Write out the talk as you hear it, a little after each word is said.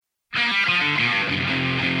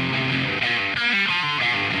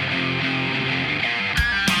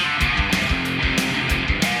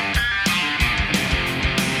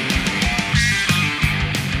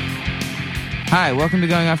Hi, welcome to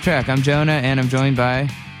Going Off Track. I'm Jonah, and I'm joined by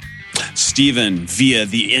Steven via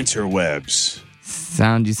the interwebs.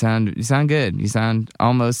 You sound good. You sound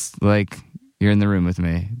almost like you're in the room with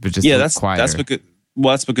me, but just quieter.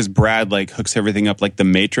 That's because Brad hooks everything up like the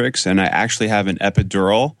Matrix, and I actually have an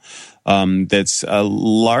epidural that's a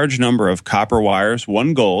large number of copper wires,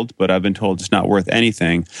 one gold, but I've been told it's not worth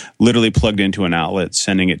anything, literally plugged into an outlet,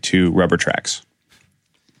 sending it to rubber tracks.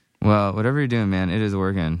 Well, whatever you're doing, man, it is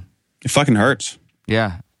working. It fucking hurts.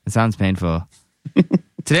 Yeah, it sounds painful.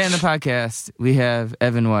 Today on the podcast, we have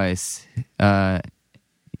Evan Weiss, who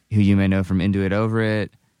you may know from Into It, Over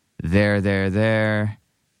It, There,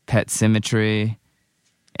 Pet Symmetry,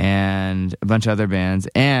 and a bunch of other bands.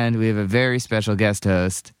 And we have a very special guest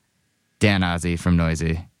host, Dan Ozzi from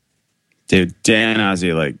Noisey. Dude, Dan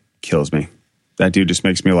Ozzi, kills me. That dude just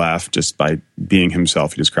makes me laugh just by being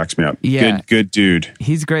himself. He just cracks me up. Yeah. Good dude.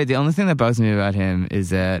 He's great. The only thing that bugs me about him is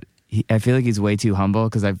that I feel like he's way too humble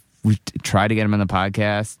because we've tried to get him on the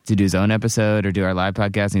podcast to do his own episode or do our live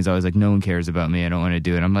podcast, and he's always like, no one cares about me. I don't want to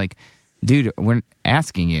do it. I'm like, dude, we're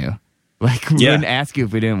asking you. We wouldn't ask you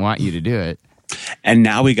if we didn't want you to do it. And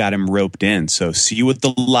now we got him roped in. So see you at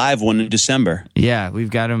the live one in December. Yeah, we've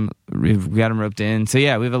got him roped in. So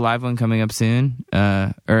yeah, we have a live one coming up soon,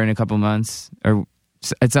 or in a couple months, or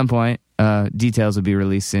at some point. Details will be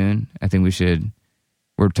released soon. I think we're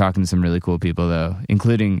talking to some really cool people though,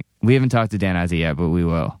 including, we haven't talked to Dan Ozzi yet, but we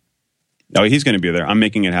will. Oh, he's going to be there. I'm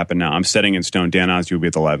making it happen now. I'm setting in stone. Dan Ozzi will be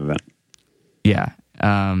at the live event. Yeah.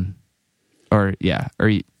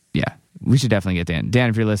 We should definitely get Dan.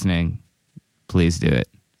 Dan, if you're listening, please do it.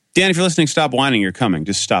 Dan, if you're listening, stop whining. You're coming.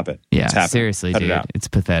 Just stop it. Yeah, seriously, dude. It's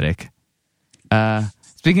pathetic.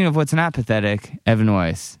 Speaking of what's not pathetic, Evan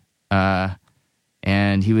Weiss.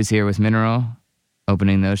 And he was here with Mineral,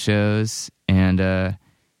 opening those shows. And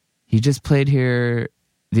he just played here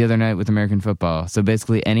the other night with American Football. So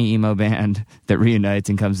basically any emo band that reunites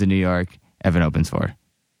and comes to New York, Evan opens for.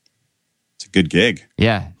 It's a good gig.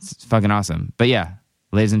 Yeah, it's fucking awesome. But yeah,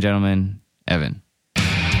 ladies and gentlemen, Evan.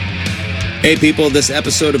 Hey people, this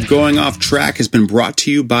episode of Going Off Track has been brought to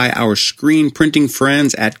you by our screen printing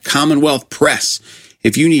friends at Commonwealth Press.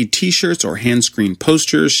 If you need t-shirts or hand-screen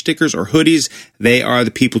posters, stickers, or hoodies, they are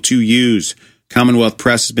the people to use. Commonwealth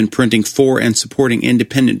Press has been printing for and supporting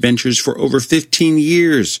independent ventures for over 15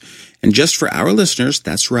 years. And just for our listeners,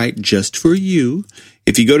 that's right, just for you,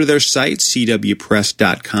 if you go to their site,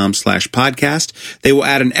 cwpress.com/podcast, they will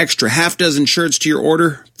add an extra half dozen shirts to your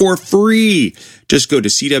order for free. Just go to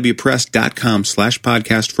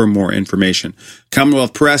cwpress.com/podcast for more information.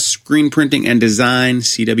 Commonwealth Press, screen printing and design,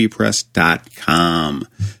 cwpress.com.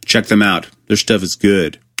 Check them out. Their stuff is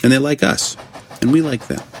good. And they like us. And we like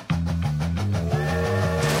them.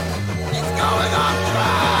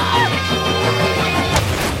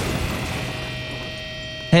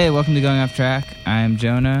 Hey, welcome to Going Off Track. I'm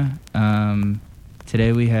Jonah.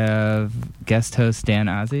 Today we have guest host Dan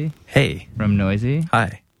Ozzi. Hey. From Noisey.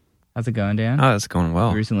 Hi. How's it going, Dan? Oh, it's going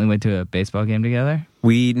well. We recently went to a baseball game together.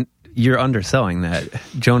 You're underselling that.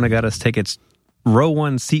 Jonah got us tickets row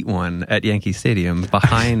 1, seat 1 at Yankee Stadium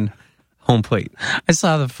behind home plate. I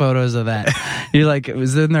saw the photos of that. You're like,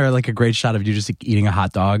 wasn't there a great shot of you just eating a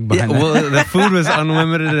hot dog behind that? Well, the food was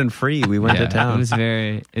unlimited and free. We went to town. It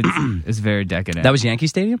was very decadent. That was Yankee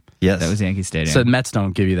Stadium? Yes. That was Yankee Stadium. So Mets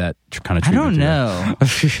don't give you that kind of treatment.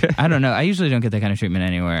 I don't know. I usually don't get that kind of treatment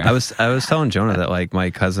anywhere. I was telling Jonah that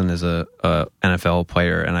my cousin is a NFL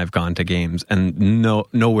player, and I've gone to games, and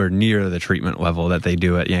nowhere near the treatment level that they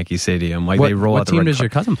do at Yankee Stadium. They roll out the red. What team does your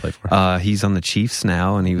cousin play for? He's on the Chiefs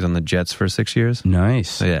now, and he was on the Jets for 6 years.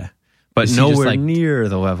 Nice. So, yeah. But nowhere near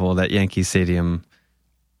the level that Yankee Stadium.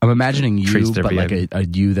 I'm imagining you, but behavior. a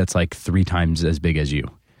you that's 3 times as big as you.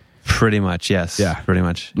 Pretty much, yes. Yeah. Pretty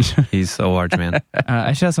much. He's a large man.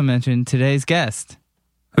 I should also mention today's guest.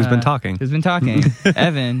 Who's been talking?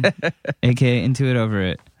 Evan, a.k.a. Into It, Over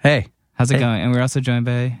It. Hey. How's it going? And we're also joined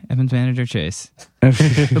by Evan's manager, Chase. But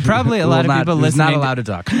probably a lot of people listening. Not allowed to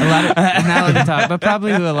talk. Not allowed to talk, but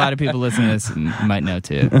probably who a lot of people listening to this might know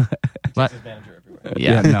too.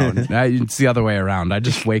 Yeah, no, it's the other way around. I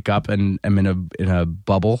just wake up and I'm in a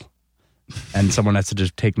bubble, and someone has to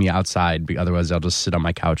just take me outside. Otherwise, I'll just sit on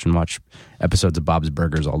my couch and watch episodes of Bob's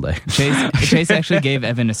Burgers all day. Chase actually gave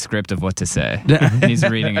Evan a script of what to say, and he's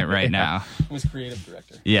reading it right now. He was creative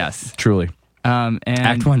director. Yes, truly. And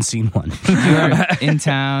Act 1, Scene 1. You're in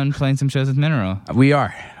town playing some shows with Mineral. We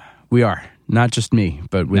are. not just me,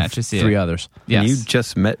 but with Not just you. 3 others. Yes. And you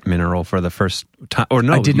just met Mineral for the first time, or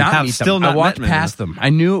no? I did you not have meet still them. Not I walked met past them. I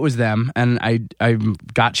knew it was them, and I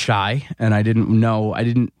got shy, and I didn't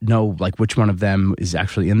know like which one of them is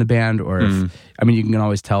actually in the band, or if, I mean, you can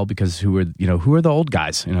always tell because who are the old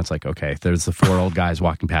guys? You know, it's like, okay, there's the 4 old guys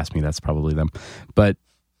walking past me. That's probably them. But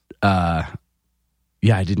yeah,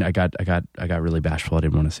 I didn't. I got really bashful. I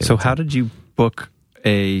didn't want to say. So how did you book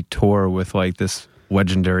a tour with like this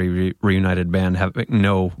legendary reunited band, having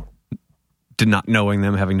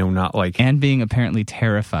not like, and being apparently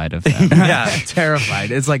terrified of them. yeah, terrified.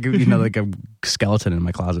 It's like like a skeleton in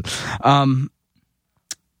my closet.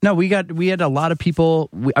 No, we had a lot of people.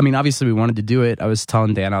 I mean, obviously we wanted to do it. I was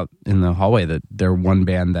telling Dan out in the hallway that they're one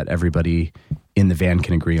band that everybody in the van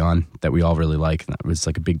can agree on, that we all really like. And that was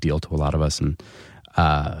like a big deal to a lot of us. And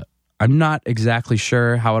I'm not exactly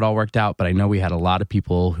sure how it all worked out, but I know we had a lot of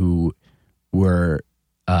people who were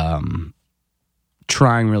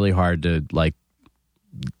trying really hard to like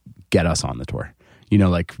get us on the tour.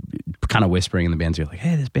 Like kind of whispering in the band's ear, like,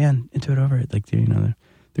 "Hey, this band Into It Over, like they're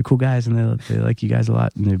cool guys and they like you guys a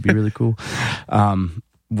lot and they'd be really cool."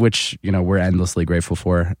 Which we're endlessly grateful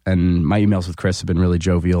for. And my emails with Chris have been really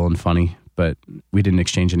jovial and funny. But we didn't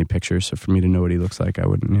exchange any pictures, so for me to know what he looks like, I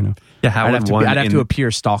wouldn't, Yeah, I'd have to appear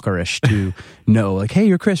stalkerish to know, like, hey,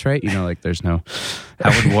 you're Chris, right? Like, there's no.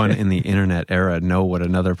 How would one in the internet era know what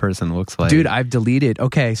another person looks like? Dude, I've deleted.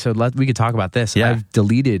 Okay, so we could talk about this. Yeah. I've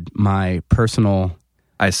deleted my personal.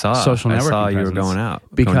 social networking. I saw you were going out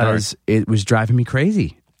because it was driving me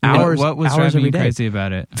crazy. Hours. What was driving you crazy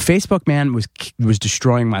about it? Facebook, man, was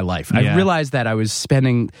destroying my life. I realized that I was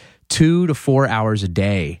spending 2 to 4 hours a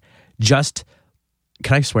day. Just,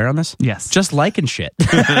 can I swear on this? Yes. Just liking shit.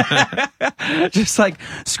 Just like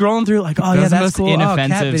scrolling through, like, oh, that's yeah, that's the most cool.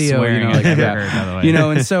 inoffensive Cat video. swearing Like, I've ever heard, by the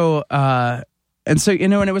way. And so,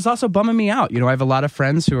 and it was also bumming me out. I have a lot of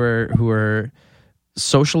friends who are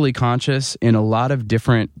socially conscious in a lot of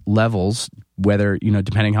different levels, whether,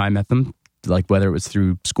 depending how I met them, like whether it was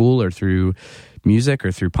through school or through music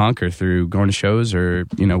or through punk or through going to shows or,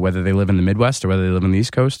 whether they live in the Midwest or whether they live on the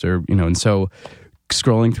East Coast or, and so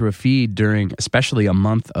scrolling through a feed during especially a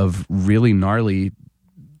month of really gnarly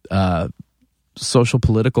social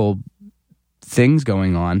political things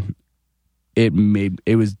going on,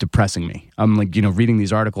 it was depressing me. I'm like, reading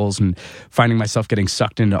these articles and finding myself getting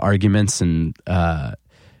sucked into arguments and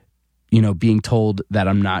being told that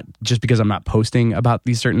I'm not, just because I'm not posting about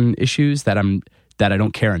these certain issues, that I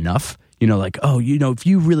don't care enough. Like, oh, if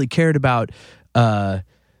you really cared about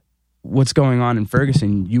what's going on in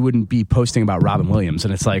Ferguson, you wouldn't be posting about Robin Williams.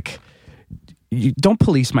 And it's like, you don't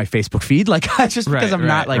police my Facebook feed. Like, just because I'm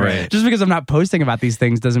not posting about these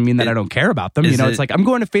things doesn't mean that I don't care about them. It's like I'm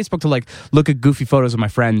going to Facebook to like look at goofy photos of my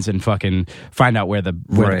friends and fucking find out where the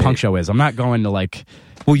punk show is. I'm not going to like.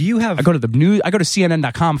 Well, I go to the news. I go to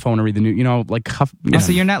CNN.com if I want to read the news.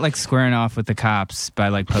 So you're not like squaring off with the cops by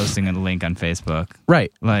like posting a link on Facebook,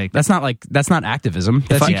 right? Like that's not activism.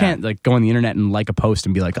 You can't like go on the internet and like a post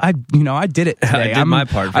and be like, I did it today. I did my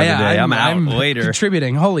part for the day. I'm out later.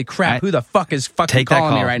 Contributing. Holy crap! Who the fuck is fucking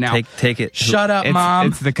calling me right now? Take it. Shut up, Mom.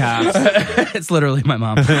 It's the cops. It's literally my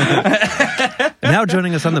mom. Now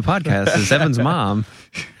joining us on the podcast is Evan's mom.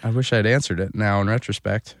 I wish I'd answered it now in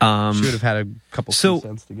retrospect. She would have had a couple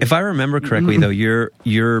cents to give. If I remember correctly, though, your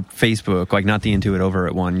Facebook, like not the Into It Over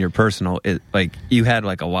It one, your personal, like you had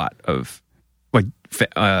like a lot of like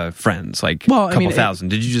friends, like a couple thousand.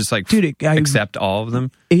 Did you just like accept all of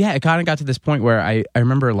them? Yeah, it kind of got to this point where I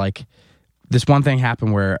remember like this one thing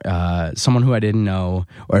happened where someone who I didn't know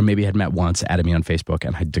or maybe had met once added me on Facebook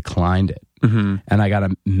and I declined it. Mm-hmm. And I got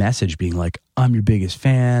a message being like, I'm your biggest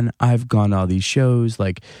fan. I've gone to all these shows.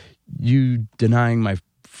 Like, you denying my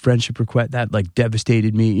friendship request, that like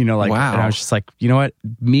devastated me. Wow. And I was just like, you know what?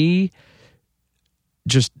 Me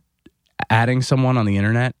just adding someone on the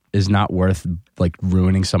internet is not worth like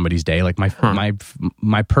ruining somebody's day. Like my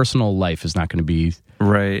personal life is not going to be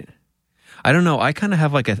right. I don't know. I kind of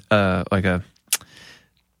have like a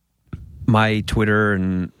my Twitter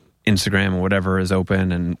and Instagram or whatever is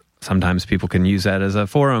open, and sometimes people can use that as a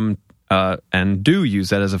forum, and do use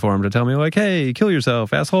that as a forum to tell me like, hey, kill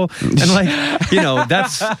yourself, asshole. And like,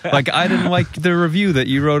 that's like, I didn't like the review that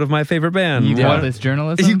you wrote of my favorite band. You call this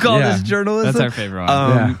journalism? You call this journalism? That's our favorite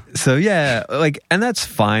one. So yeah, like, and that's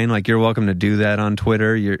fine. Like, you're welcome to do that on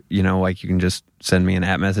Twitter. Like you can just send me an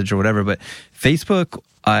 @ message or whatever. But Facebook,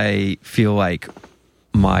 I feel like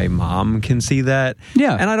my mom can see that.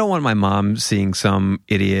 Yeah. And I don't want my mom seeing some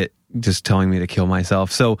idiot just telling me to kill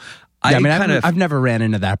myself. So I've never ran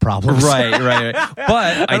into that problem. Right.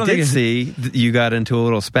 But I did see you got into a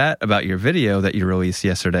little spat about your video that you released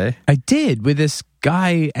yesterday. I did, with this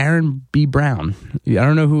guy, Aaron B. Brown. I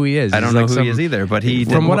don't know who he is. I don't know who he is either, but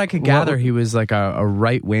from what I could gather, he was like a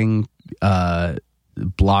right-wing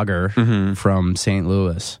blogger from St.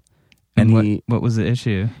 Louis. And what was the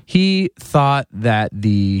issue? He thought that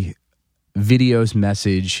the video's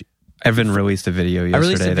message... Evan released a video yesterday. I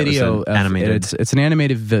released a video. That was animated. It's an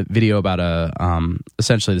animated video about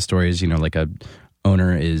essentially the story is, like a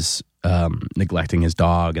owner is neglecting his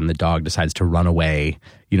dog, and the dog decides to run away.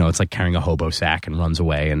 It's like carrying a hobo sack and runs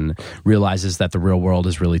away and realizes that the real world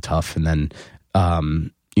is really tough, and then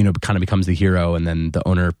kind of becomes the hero, and then the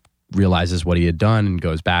owner realizes what he had done and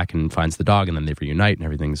goes back and finds the dog, and then they reunite and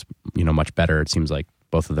everything's much better. It seems like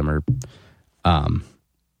both of them are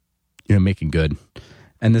making good.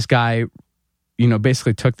 And this guy,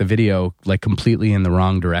 basically took the video like completely in the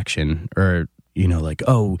wrong direction, or like,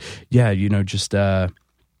 oh yeah, just the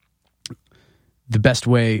best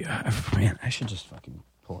way. Man, I should just fucking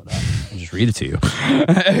pull it up and just read it to you.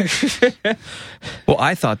 Well,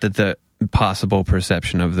 I thought that the possible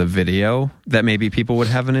perception of the video that maybe people would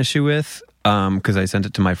have an issue with, because I sent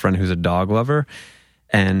it to my friend who's a dog lover,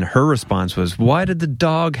 and her response was, "Why did the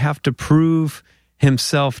dog have to prove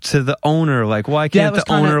himself to the owner? Like, why can't the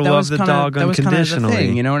owner love the dog unconditionally?" That was kind of the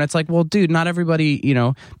thing, and it's like, well, dude, not everybody,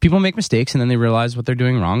 people make mistakes and then they realize what they're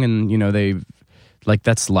doing wrong, and they, like,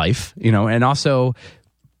 that's life, and also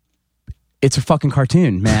it's a fucking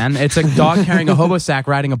cartoon, man. It's a dog carrying a hobo sack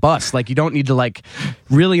riding a bus. Like, you don't need to like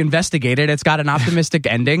really investigate it. It's got an optimistic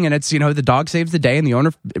ending, and it's, the dog saves the day and the owner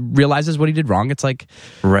realizes what he did wrong. It's like,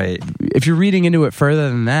 right. If you're reading into it further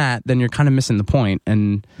than that, then you're kind of missing the point.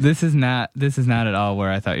 And this is not at all where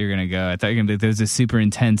I thought you were going to go. I thought you were going to be, there was a super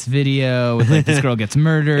intense video with like this girl gets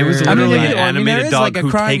murdered. It was literally an animated dog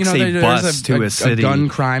who takes a bus to a city gun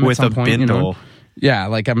crime with at some a point, bindle. Yeah,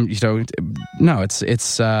 like no,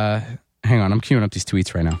 it's hang on, I'm queuing up these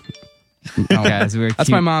tweets right now. That's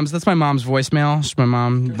my mom's voicemail. My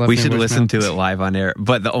mom left we me a should voicemail. listen to it live on air,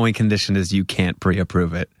 but the only condition is you can't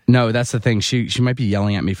pre-approve it. No, that's the thing. She might be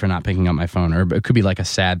yelling at me for not picking up my phone, or it could be like a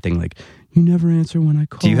sad thing, like, you never answer when I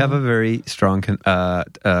call. Do you have a very strong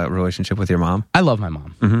relationship with your mom? I love my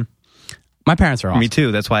mom. Mm-hmm. My parents are awesome. Me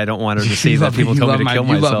too. That's why I don't want her to see that people told me to kill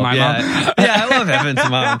myself. Love my mom. Yeah, I love Evan's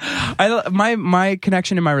mom. My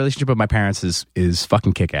connection and my relationship with my parents is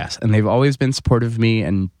fucking kick-ass, and they've always been supportive of me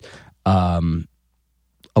and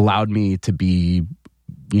allowed me to be,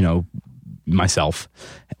 myself,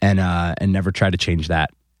 and never try to change that.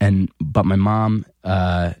 But my mom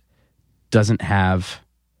doesn't have.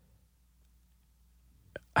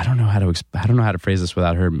 I don't know how to phrase this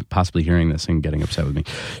without her possibly hearing this and getting upset with me.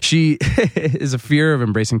 She is a fear of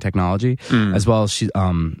embracing technology, as well as she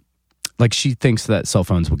thinks that cell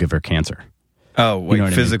phones will give her cancer. Oh,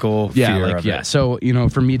 like physical fear of it. So,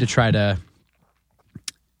 for me to try to...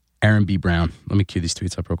 Aaron B. Brown. Let me cue these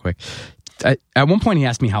tweets up real quick. At one point, he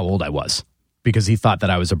asked me how old I was, because he thought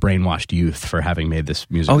that I was a brainwashed youth for having made this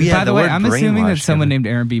music. Oh, yeah. By the way, I'm assuming that someone named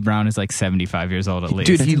Aaron B. Brown is like 75 years old at least.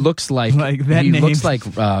 Dude, he looks like... that he name. looks like...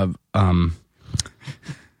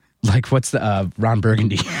 like, what's the... Ron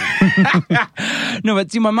Burgundy. No,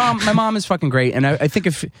 but see, my mom is fucking great, and I think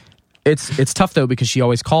if... It's tough, though, because she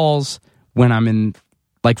always calls when I'm in...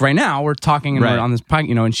 Like right now, we're talking and we're on this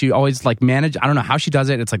podcast, and she always like I don't know how she does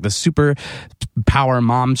it. It's like the super power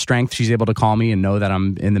mom strength. She's able to call me and know that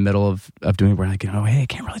I'm in the middle of doing. We're like, hey, I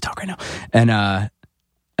can't really talk right now.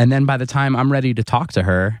 And then by the time I'm ready to talk to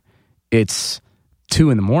her, it's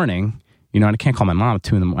 2 a.m. And I can't call my mom at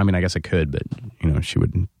 2 a.m. I mean, I guess I could, but she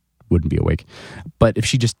wouldn't be awake. But if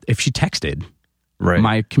she texted,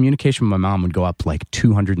 my communication with my mom would go up like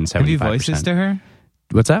 275%. Have you voiced this to her?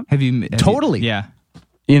 What's up? Totally. Yeah.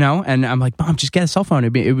 And I'm like, Mom, just get a cell phone.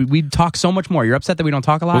 We'd talk so much more. You're upset that we don't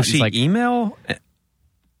talk a lot? Will she email?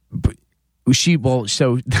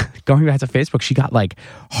 So going back to Facebook, she got like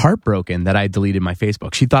heartbroken that I deleted my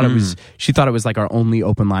Facebook. She thought it was like our only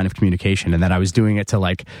open line of communication, and that I was doing it to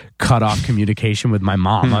like cut off communication with my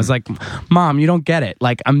mom. I was like, Mom, you don't get it.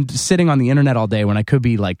 Like, I'm sitting on the internet all day when I could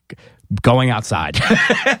be like going outside.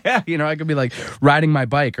 I could be like riding my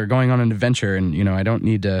bike or going on an adventure, and I don't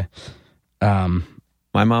need to.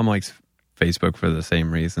 My mom likes Facebook for the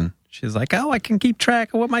same reason. She's like, oh, I can keep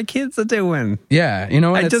track of what my kids are doing. Yeah,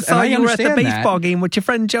 I just saw you were at the baseball game with your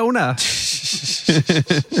friend Jonah.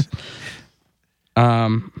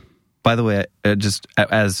 By the way, just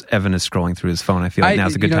as Evan is scrolling through his phone, I feel like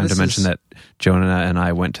now's a good time to mention that Jonah and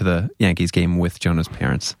I went to the Yankees game with Jonah's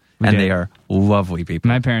parents. and they are lovely people.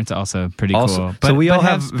 My parents also pretty cool. So we all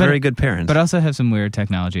have very good parents. But also have some weird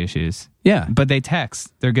technology issues. Yeah. But they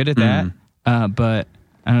text. They're good at that. But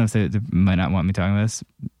I don't know if they might not want me talking about this.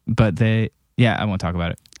 But I won't talk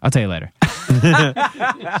about it. I'll tell you later.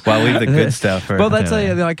 Well, leave the good stuff. Well, that's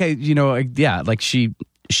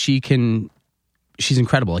she's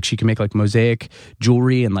incredible. Like she can make like mosaic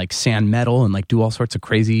jewelry and like sand metal and like do all sorts of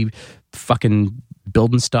crazy fucking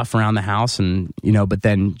building stuff around the house, and but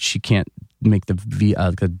then she can't make the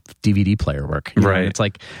DVD player work. Right. It's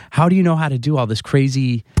like, how do you know how to do all this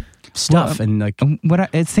crazy stuff? Well, and like what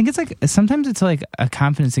I think it's like, sometimes it's like a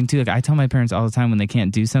confidence thing too. Like I tell my parents all the time when they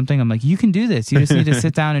can't do something, I'm like, you can do this. You just need to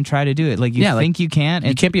sit down and try to do it. Like you think you can't.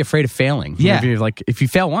 You can't be afraid of failing. Yeah. If you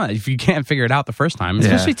fail once, if you can't figure it out the first time,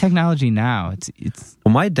 especially technology now, it's.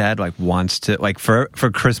 Well, my dad like wants to like for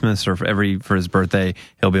Christmas or for his birthday,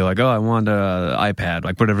 he'll be like, oh, I want an iPad,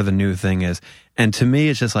 like whatever the new thing is. And to me,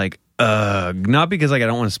 it's just like, not because like I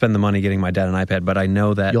don't want to spend the money getting my dad an iPad, but I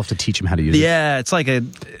know that you'll have to teach him how to use it. Yeah, it's like a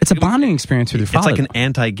bonding experience with your father. It's like an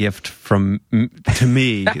anti-gift to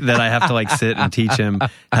me that I have to like sit and teach him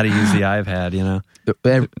how to use the iPad.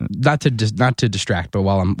 Not to distract, but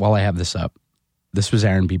while I have this up, this was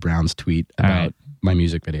Aaron B. Brown's tweet about my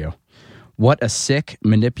music video. What a sick,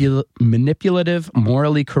 manipulative,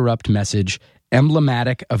 morally corrupt message,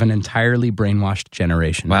 emblematic of an entirely brainwashed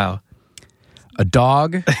generation. Wow. A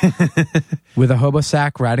dog with a hobo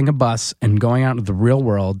sack riding a bus and going out into the real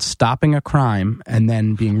world, stopping a crime, and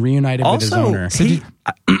then being reunited with his owner.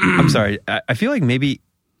 I'm sorry. I feel like maybe.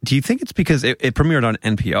 Do you think it's because it premiered on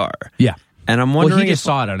NPR? Yeah. And I'm wondering. Well, he just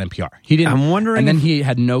saw it on NPR. He didn't. I'm wondering. And then he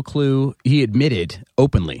had no clue. He admitted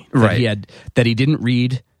openly that he didn't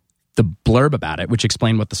read the blurb about it, which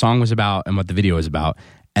explained what the song was about and what the video was about,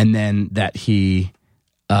 and then that he.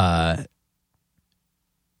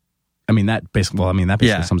 That basically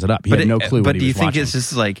sums it up. He had no clue what he was watching. But do you think it's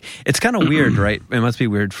just like, it's kind of weird, right? It must be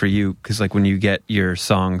weird for you, because like when you get your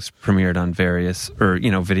songs premiered on various, or,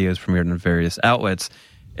 videos premiered on various outlets,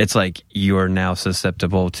 it's like you're now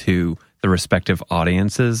susceptible to the respective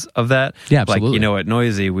audiences of that. Yeah, absolutely. Like, at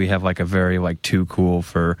Noisey, we have like a very like too cool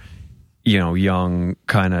for, young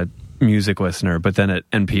kind of music listener. But then at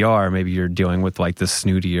NPR, maybe you're dealing with like the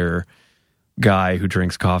snootier guy who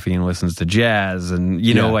drinks coffee and listens to jazz, and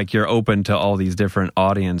like you're open to all these different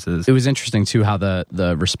audiences. It was interesting too how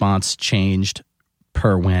the response changed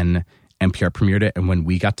per when NPR premiered it and when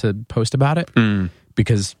we got to post about it,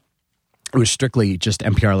 because it was strictly just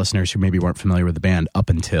NPR listeners who maybe weren't familiar with the band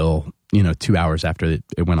up until 2 hours after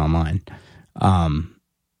it went online,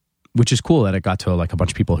 which is cool that it got to like a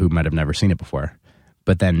bunch of people who might have never seen it before.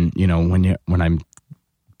 But then when I'm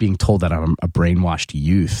being told that I'm a brainwashed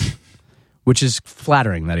youth. Which is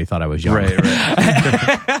flattering that he thought I was young. Right.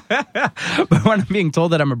 But when I'm being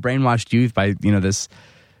told that I'm a brainwashed youth by, this,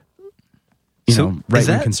 right-wing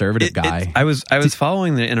conservative guy. I was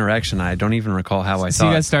following the interaction. I don't even recall how I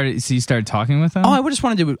thought. You started talking with him? Oh, I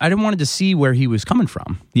wanted to see where he was coming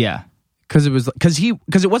from. Yeah. Because it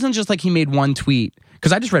wasn't just like he made one tweet.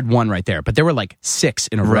 Because I just read one right there, but there were like 6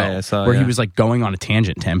 in a row where he was like going on a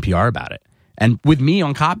tangent to NPR about it. And with me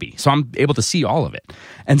on copy. So I'm able to see all of it.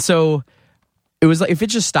 And so it was like, if it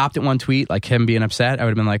just stopped at one tweet, like him being upset, I would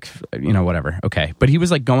have been like, whatever, okay. But he was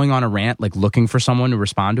like going on a rant, like looking for someone to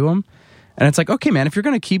respond to him. And it's like, okay, man, if you're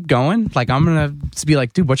going to keep going, like I'm going to be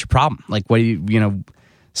like, dude, what's your problem? Like, what do you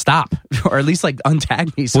stop. Or at least like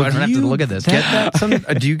untag me so I don't have to look at this.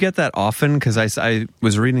 Do you get that often? Because I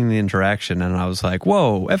was reading the interaction and I was like,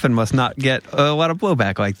 whoa, Effin must not get a lot of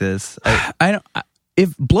blowback like this.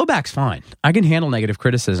 If blowback's fine. I can handle negative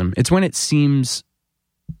criticism. It's when it seems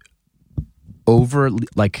over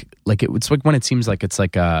it's like when it seems like it's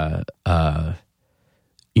like someone's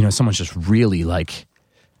just really like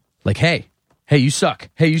hey you suck,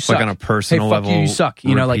 hey you suck, like on a personal level, you suck,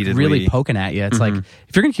 like really poking at you. It's like,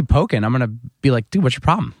 if you're gonna keep poking, I'm gonna be like, dude, what's your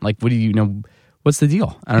problem? Like, what do you what's the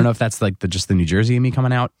deal? I don't know if that's like just the New Jersey in me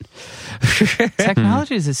coming out.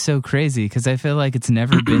 Technology is so crazy because I feel like it's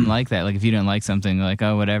never been like that. Like if you don't like something, like,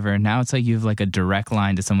 oh, whatever. Now it's like you have like a direct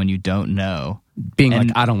line to someone you don't know. Being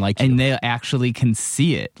like, I don't like you. And they actually can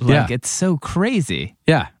see it. Like, it's so crazy.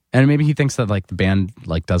 Yeah. And maybe he thinks that like the band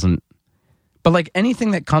like doesn't, but like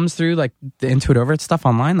anything that comes through like the Into It Over It stuff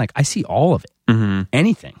online, like I see all of it.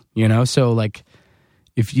 Anything, so like,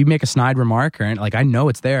 if you make a snide remark or like, I know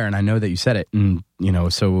it's there and I know that you said it. And,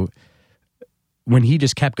 so when he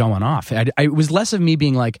just kept going off, it was less of me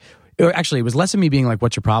being like,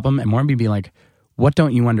 what's your problem? And more of me being like, what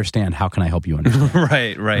don't you understand? How can I help you understand?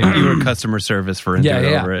 Right. You were customer service for Into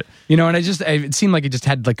It over it. You know, and it seemed like he just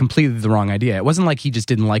had like completely the wrong idea. It wasn't like he just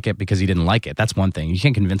didn't like it because he didn't like it. That's one thing. You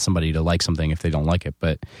can't convince somebody to like something if they don't like it.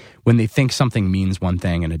 But when they think something means one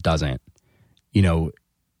thing and it doesn't, you know,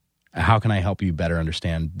 how can I help you better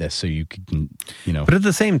understand this so you can, you know. But at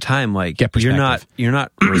the same time, like, you're not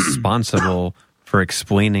responsible for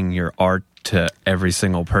explaining your art to every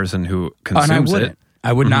single person who consumes it.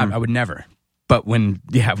 I would not. I would never. But when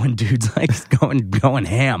dudes like going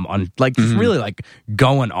ham on like just really like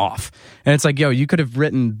going off, and it's like, yo, you could have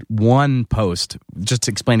written one post just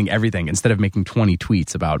explaining everything instead of making 20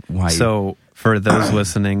 tweets about why. So for those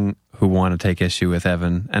listening who want to take issue with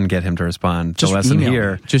Evan and get him to respond, the lesson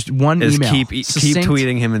here just one is email. keep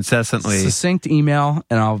tweeting him incessantly. Succinct email,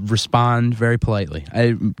 and I'll respond very politely.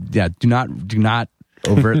 Do not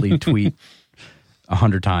overtly tweet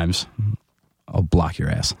 100 times. I'll block your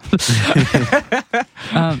ass.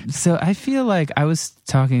 So I feel like I was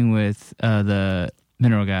talking with the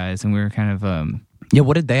Mineral guys, and we were kind of... yeah,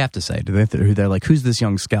 what did they have to say? They're like, who's this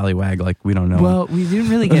young scallywag? Like, we don't know. Well, we didn't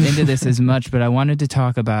really get into this as much, but I wanted to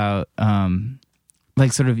talk about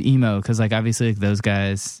like sort of emo, because like obviously like, those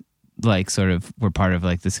guys like sort of were part of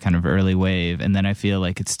like this kind of early wave, and then I feel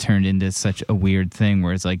like it's turned into such a weird thing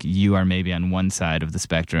where it's like you are maybe on one side of the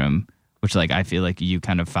spectrum, which like I feel like you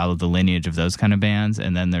kind of follow the lineage of those kind of bands,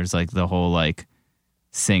 and then there's like the whole like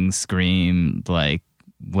sing, scream, like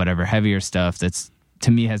whatever heavier stuff that's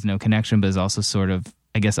to me has no connection, but is also sort of,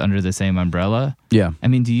 I guess, under the same umbrella. Yeah. I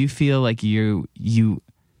mean, do you feel like you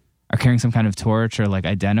are carrying some kind of torch or like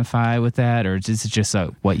identify with that, or is it just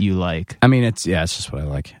what you like? I mean, it's just what I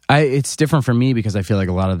like. It's different for me because I feel like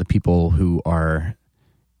a lot of the people who are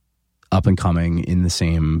up and coming in the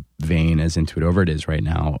same vein as Into It Over It is right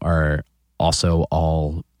now are also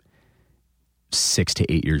all 6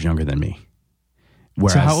 to 8 years younger than me.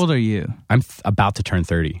 Whereas so how old are you? I'm about to turn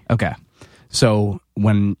 30. Okay. So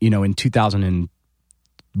when, you know, in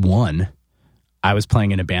 2001, I was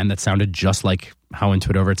playing in a band that sounded just like how Into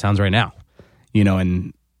It Over It sounds right now, you know,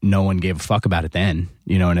 and no one gave a fuck about it then,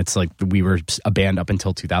 you know, and it's like we were a band up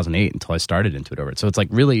until 2008 until I started Into It Over It. So it's like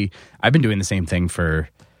really, I've been doing the same thing for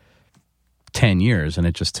 10 years and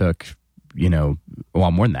it just took, you know, a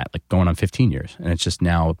lot more than that, like going on 15 years. And it's just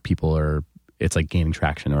now it's like gaining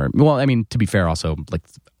traction or, well, I mean, to be fair, also like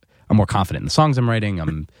I'm more confident in the songs I'm writing.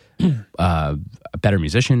 I'm a better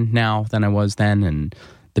musician now than I was then. And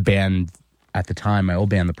the band at the time, my old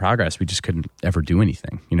band, The Progress, we just couldn't ever do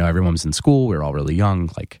anything. You know, everyone was in school. We were all really young.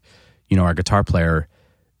 Like, you know, our guitar player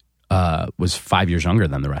was 5 years younger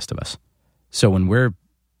than the rest of us. So when we're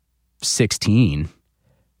 16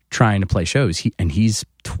 trying to play shows, he's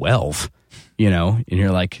 12, you know, and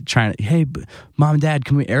you're like trying to, hey, mom and dad,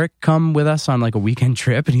 can Eric come with us on like a weekend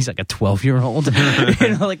trip? And he's like a 12-year-old, you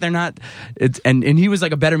know, like they're not, and he was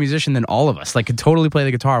like a better musician than all of us, like could totally play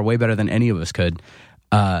the guitar way better than any of us could,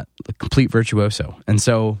 a complete virtuoso. And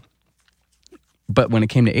so, but when it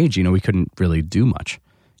came to age, you know, we couldn't really do much.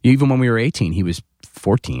 Even when we were 18, he was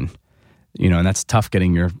 14, you know, and that's tough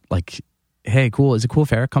getting your like, hey, cool. Is it cool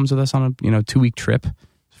if Eric comes with us on a, you know, 2-week trip?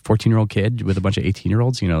 14-year-old kid with a bunch of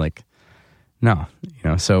 18-year-olds, you know, like, no, you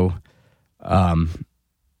know, so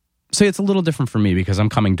it's a little different for me because I'm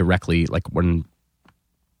coming directly, like when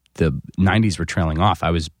the 90s were trailing off, I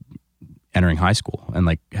was entering high school and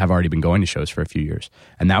like have already been going to shows for a few years.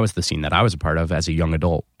 And that was the scene that I was a part of as a young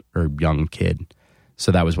adult or young kid.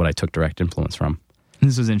 So that was what I took direct influence from.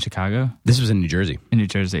 This was in Chicago? This was in New Jersey. In New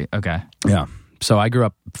Jersey, okay. Yeah. So I grew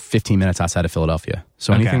up 15 minutes outside of Philadelphia.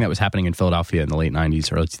 So anything that was happening in Philadelphia in the late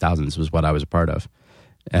 90s, early 2000s was what I was a part of.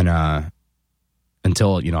 And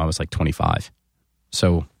until, you know, I was like 25.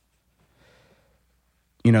 So,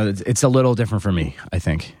 you know, it's a little different for me, I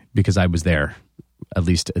think, because I was there, at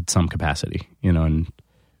least at some capacity, you know, and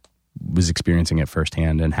was experiencing it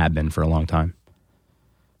firsthand and had been for a long time.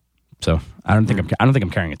 So I don't think I'm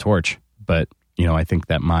carrying a torch, but, you know, I think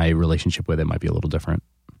that my relationship with it might be a little different.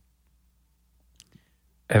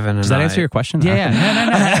 Evan and Does that answer your question? Yeah.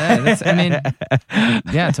 No. That's, I mean,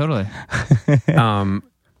 yeah, totally.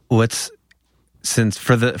 Since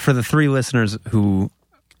for the three listeners who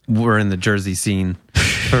were in the Jersey scene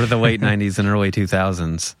for the late 90s and early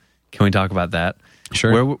 2000s, can we talk about that?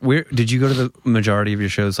 Sure. Where did you go to the majority of your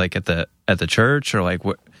shows? Like at the church or like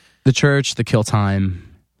what? The church, the Kill Time,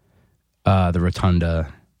 the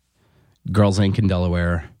Rotunda, Girls Inc. in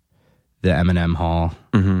Delaware, the M&M Hall.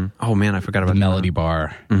 Mm-hmm. Oh man, I forgot about the Melody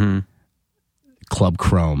Bar, Club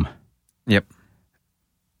Chrome. Yep.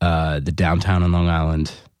 The downtown in Long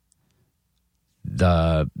Island,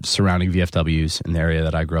 the surrounding VFWs in the area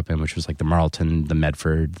that I grew up in, which was like the Marlton, the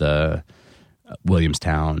Medford, the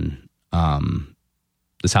Williamstown,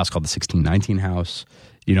 this house called the 1619 house.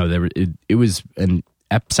 You know, it was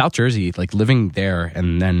South Jersey, like living there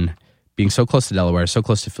and then being so close to Delaware, so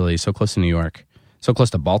close to Philly, so close to New York, so close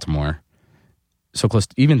to Baltimore, so close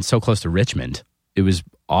to Richmond. It was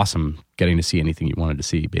awesome getting to see anything you wanted to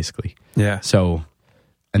see, basically. Yeah. So,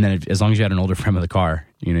 and then as long as you had an older friend with a car,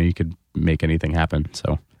 you know, you could make anything happen.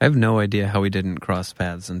 So I have no idea how we didn't cross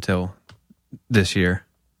paths until this year.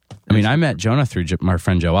 I mean, I met Jonah through my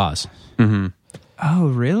friend Joe Oz. Mm-hmm. Oh,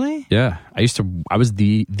 really? Yeah. I was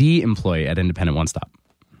the employee at Independent One Stop.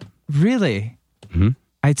 Really? Mm-hmm.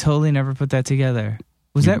 I totally never put that together.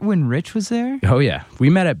 Was that when Rich was there? Oh yeah. We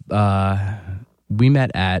met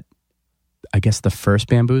at I guess the first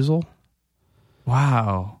Bamboozle.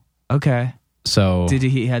 Wow. Okay. So Did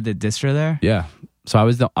he had the distro there? yeah. So I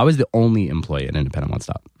was the only employee at Independent One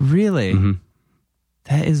Stop. Really? Mm-hmm.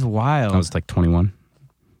 That is wild. I was like 21.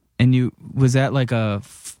 And was that like a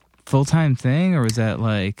full-time thing, or was that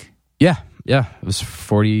like... Yeah. It was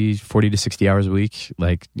 40 to 60 hours a week.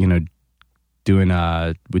 Like, you know,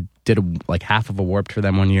 we did like half of a Warped for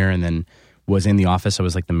them one year, and then was in the office. I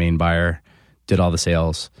was like the main buyer, did all the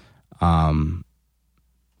sales. I'm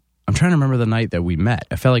trying to remember the night that we met.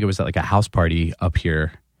 I felt like it was at like a house party up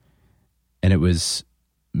here, and it was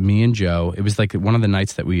me and Joe. It was like one of the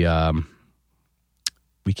nights that we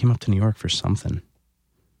came up to New York for something.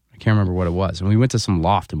 I can't remember what it was. And we went to some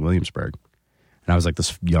loft in Williamsburg, and I was like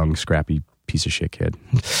this young, scrappy piece of shit kid.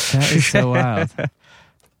 That is so wild. But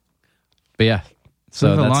yeah, So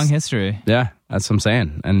we have a long history. Yeah, that's what I'm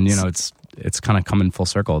saying. And you know, it's kind of coming full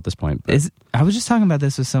circle at this point. I was just talking about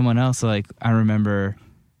this with someone else. Like, I remember,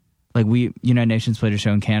 like, United Nations played a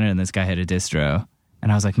show in Canada, and this guy had a distro.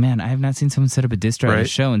 And I was like, man, I have not seen someone set up a distro at a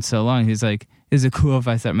show in so long. He's like, is it cool if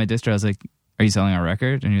I set up my distro? I was like, are you selling our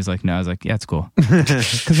record? And he was like, no. I was like, yeah, it's cool.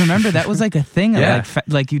 Because remember, that was like a thing. Yeah.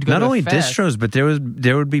 Like you'd go not to only a fest. distros, but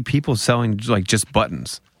there would be people selling like just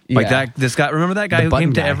buttons. Like Yeah. this guy. Remember that guy The who button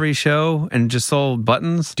came to guy. every show and just sold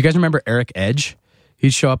buttons? Do you guys remember Eric Edge?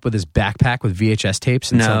 He'd show up with his backpack with VHS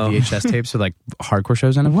tapes and sell No. VHS tapes with like hardcore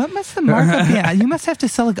shows in them. What must the markup be? You must have to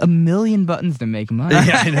sell like 1 million buttons to make money.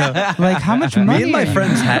 Yeah, I know. Like, how much money? Me and my are you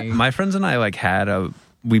friends making? and I like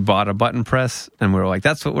we bought a button press and we were like,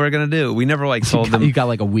 that's what we're gonna do. We never like sold them. You got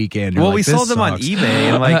like a weekend. Well, like, we "This sold them on sucks." eBay,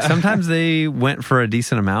 and like sometimes they went for a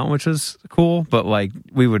decent amount, which was cool. But like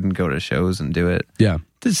we wouldn't go to shows and do it. Yeah.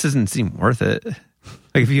 This doesn't seem worth it.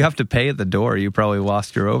 Like if you have to pay at the door, you probably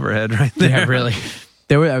lost your overhead right there. Yeah, really.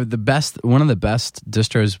 They were one of the best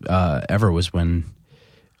distros ever was when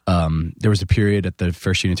there was a period at the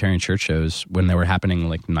First Unitarian Church shows when they were happening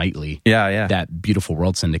like nightly. Yeah. That Beautiful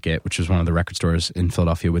World Syndicate, which was one of the record stores in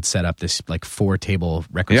Philadelphia, would set up this like 4-table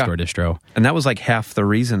record store distro. And that was like half the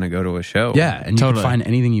reason to go to a show. Yeah, and you could find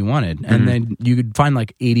anything you wanted. And then you could find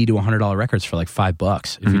like $80 to $100 records for like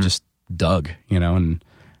 $5 if you just dug, you know, and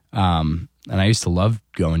I used to love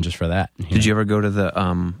going just for that. Did you ever go to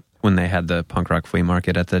the when they had the punk rock flea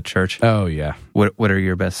market at the church? Oh yeah. What are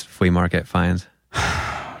your best flea market finds?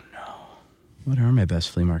 What are my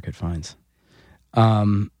best flea market finds?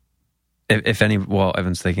 If any, well,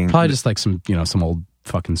 Evan's thinking Probably just like some old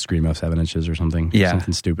fucking Screamo 7 inches or something. Yeah.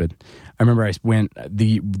 Something stupid. I remember I went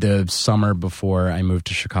the summer before I moved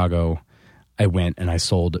to Chicago. I went and I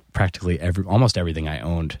sold practically almost everything I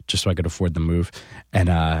owned just so I could afford the move. And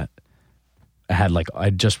I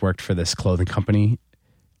just worked for this clothing company,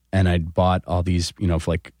 and I'd bought all these,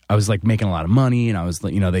 for like, I was like making a lot of money, and I was,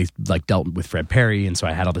 they like dealt with Fred Perry, and so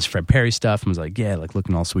I had all this Fred Perry stuff, and was like, yeah, like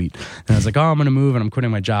looking all sweet. And I was like, oh, I'm going to move, and I'm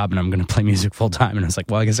quitting my job, and I'm going to play music full time. And I was like,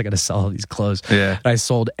 well, I guess I got to sell all these clothes. Yeah. And I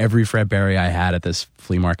sold every Fred Perry I had at this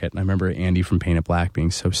flea market. And I remember Andy from Paint It Black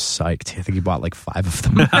being so psyched. I think he bought like 5 of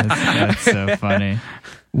them. That's so funny.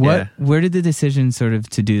 Where did the decision sort of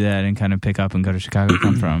to do that and kind of pick up and go to Chicago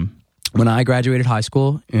come from? When I graduated high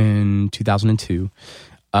school in 2002,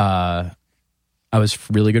 I was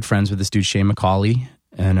really good friends with this dude, Shane McCauley,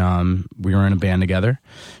 and we were in a band together.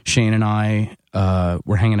 Shane and I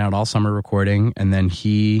were hanging out all summer recording, and then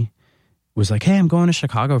he was like, hey, I'm going to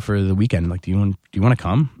Chicago for the weekend. Like, do you want to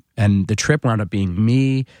come? And the trip wound up being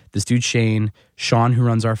me, this dude Shane, Sean, who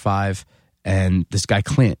runs R5, and this guy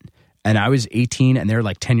Clint. And I was 18, and they were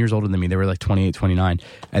like 10 years older than me. They were like 28, 29.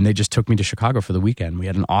 And they just took me to Chicago for the weekend. We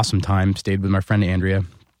had an awesome time, stayed with my friend Andrea.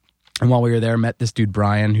 And while we were there, met this dude,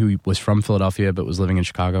 Brian, who was from Philadelphia but was living in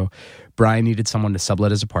Chicago. Brian needed someone to sublet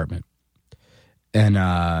his apartment. And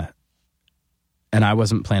I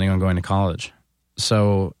wasn't planning on going to college.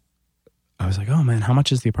 So I was like, oh, man, how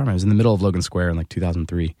much is the apartment? It was in the middle of Logan Square in like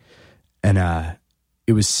 2003. And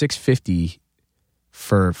it was $650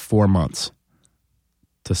 for 4 months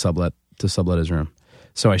to sublet to sublet his room.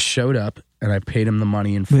 So I showed up and I paid him the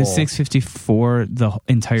money in full. Was $650 for the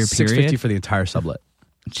entire period? $650 for the entire sublet.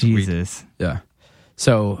 Jesus. Yeah.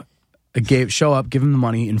 So I show up, give him the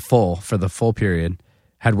money in full for the full period.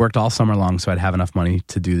 Had worked all summer long, so I'd have enough money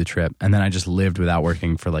to do the trip. And then I just lived without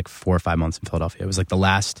working for like 4 or 5 months in Philadelphia. It was like the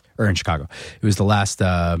last, or in Chicago. It was the last,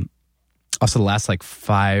 also the last like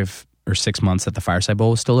 5 or 6 months that the Fireside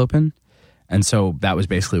Bowl was still open. And so that was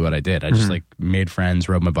basically what I did. I just like made friends,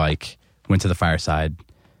 rode my bike, went to the Fireside,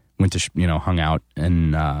 went to, hung out.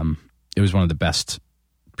 And it was one of the best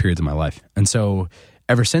periods of my life. And so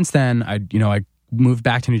ever since then, I moved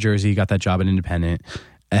back to New Jersey, got that job at Independent.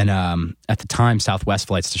 And at the time, Southwest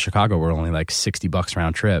flights to Chicago were only like $60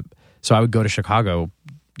 round trip. So I would go to Chicago,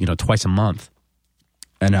 twice a month.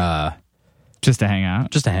 And just to hang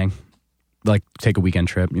out? Just to hang. Like take a weekend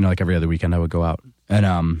trip, like every other weekend I would go out.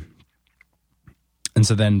 And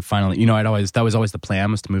so then finally, that was always the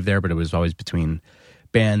plan, was to move there, but it was always between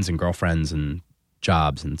bands and girlfriends and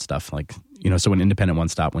jobs and stuff. Like, so when Independent One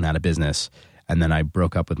Stop went out of business, and then I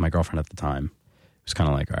broke up with my girlfriend at the time, it was kind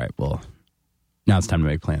of like, all right, well, now it's time to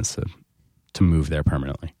make plans to move there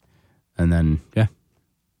permanently. And then, yeah,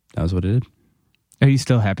 that was what it did. Are you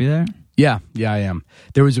still happy there? Yeah, I am.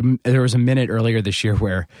 There was a minute earlier this year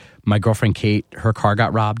where my girlfriend Kate, her car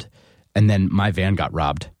got robbed, and then my van got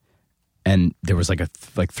robbed. And there was like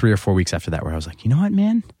 3 or 4 weeks after that where I was like, you know what,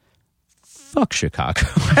 man? Fuck Chicago.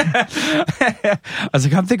 I was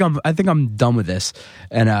like, I think I'm done with this.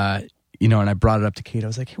 And and I brought it up to Kate. I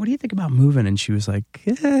was like, hey, what do you think about moving? And she was like,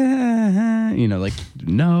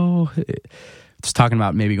 no. Just talking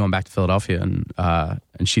about maybe going back to Philadelphia, and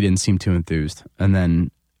she didn't seem too enthused. And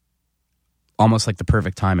then almost like the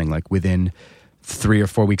perfect timing, like within 3 or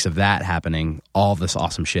 4 weeks of that happening, all this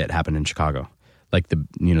awesome shit happened in Chicago. Like the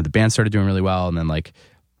band started doing really well, and then like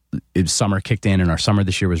summer kicked in, and our summer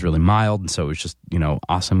this year was really mild, and so it was just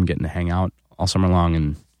awesome getting to hang out all summer long,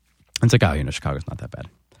 and it's like, oh, Chicago's not that bad.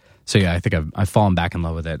 So yeah, I think I've fallen back in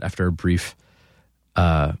love with it after a brief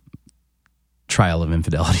trial of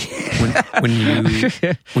infidelity.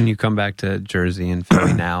 when you come back to Jersey and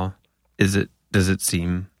Philly now, does it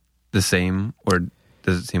seem the same, or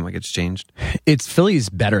does it seem like it's changed? Philly's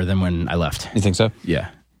better than when I left. You think so? Yeah.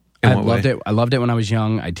 I loved it. I loved it when I was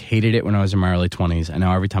young. I hated it when I was in my early 20s. And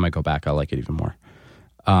now every time I go back, I like it even more.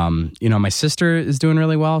 My sister is doing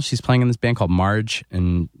really well. She's playing in this band called Marge,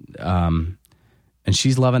 and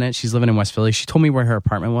she's loving it. She's living in West Philly. She told me where her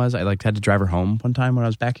apartment was. I had to drive her home one time when I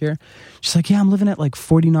was back here. She's like, yeah, I'm living at like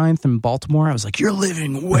 49th in Baltimore. I was like, you're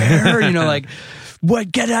living where?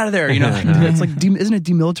 What? Get out of there. It's like, isn't it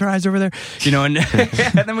demilitarized over there? And,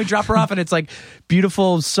 and then we drop her off, and it's like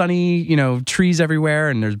beautiful, sunny, trees everywhere,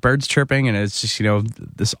 and there's birds chirping, and it's just,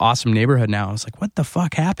 this awesome neighborhood now. I was like, what the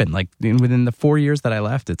fuck happened? Like within the 4 years that I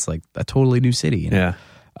left, it's like a totally new city. Yeah.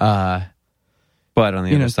 But on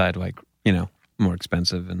the other side, like, more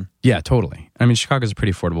expensive. And yeah, totally. I mean, Chicago's a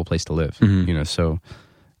pretty affordable place to live, so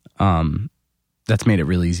that's made it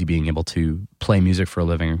really easy being able to play music for a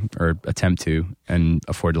living, or attempt to, and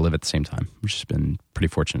afford to live at the same time, which has been pretty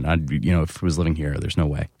fortunate. If I was living here, there's no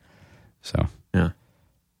way. So yeah,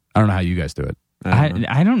 I don't know how you guys do it.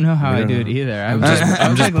 I don't know how I do it either. I'm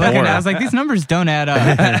just like looking. I was like, these numbers don't add up.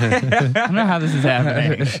 I don't know how this is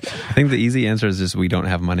happening. I think the easy answer is just we don't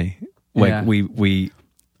have money. Like we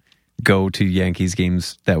go to Yankees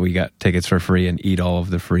games that we got tickets for free and eat all of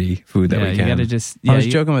the free food that we can. You gotta just, I was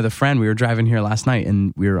joking with a friend. We were driving here last night,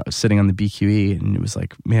 and we were sitting on the BQE, and it was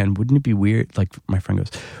like, man, wouldn't it be weird? Like my friend goes,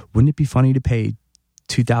 wouldn't it be funny to pay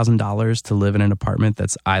 $2,000 to live in an apartment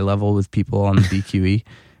that's eye level with people on the BQE?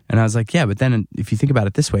 And I was like, yeah, but then if you think about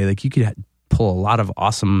it this way, like you could pull a lot of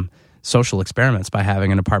awesome social experiments by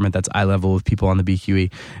having an apartment that's eye level with people on the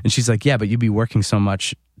BQE. And she's like, yeah, but you'd be working so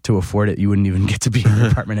much to afford it, you wouldn't even get to be in your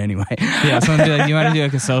apartment anyway. Yeah, someone would be like, you want to do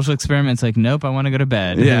like a social experiment? It's like, nope, I want to go to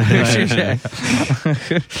bed. It's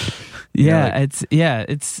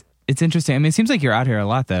interesting. I mean, it seems like you're out here a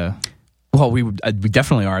lot, though. Well, we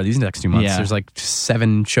definitely are these next 2 months. Yeah. There's like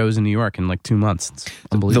 7 shows in New York in like 2 months. It's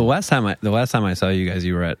unbelievable. The last time I saw you guys,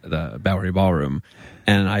 you were at the Bowery Ballroom,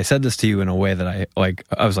 and I said this to you in a way that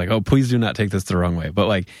I was like, oh, please do not take this the wrong way, but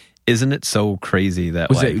like, isn't it so crazy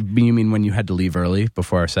that you mean when you had to leave early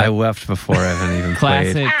before our set? I left before I haven't even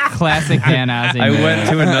played. Classic Dan Ozzi. I went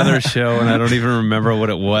to another show and I don't even remember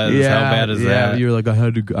what it was. Yeah, how bad is that? You were like, I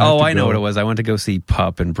had to go. I know what it was. I went to go see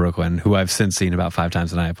Pup in Brooklyn, who I've since seen about 5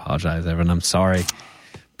 times, and I apologize, everyone. I'm sorry.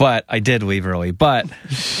 But I did leave early. But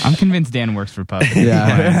I'm convinced Dan works for Pup.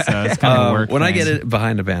 Yeah. So it's kind of work. When I get it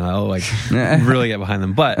behind a band, I'll like really get behind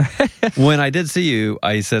them. But when I did see you,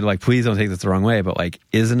 I said like, please don't take this the wrong way. But like,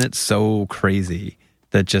 isn't it so crazy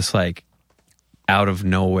that just like out of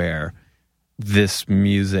nowhere, this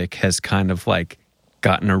music has kind of like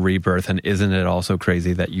gotten a rebirth, and isn't it also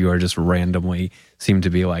crazy that you are just randomly seem to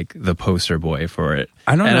be like the poster boy for it?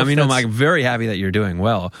 I don't know. And if I mean, that's- I'm like very happy that you're doing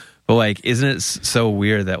well, but like, isn't it so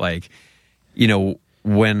weird that like, you know,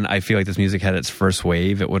 when I feel like this music had its first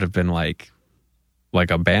wave, it would have been like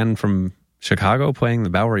a band from Chicago playing the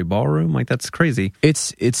Bowery Ballroom? Like, that's crazy.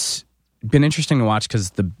 It's been interesting to watch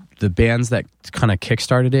because the bands that kind of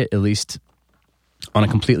kickstarted it, at least on a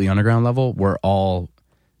completely underground level, were all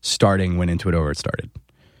starting when Into It Over It started,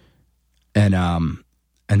 and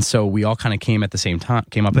so we all kind of came at the same time.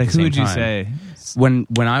 Came up Like, at the same time. who would you say?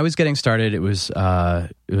 When I was getting started, it was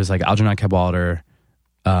like Algernon Cadwallader,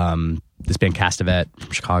 this band Castavet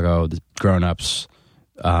from Chicago, the Grown Ups,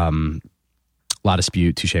 La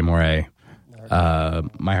Dispute, Touche Amore,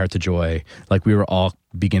 My Heart to Joy. Like, we were all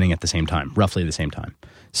beginning at the same time, roughly the same time.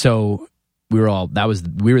 So we were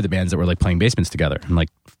the bands that were like playing basements together, and like,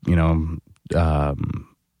 you know,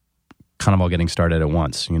 kind of all getting started at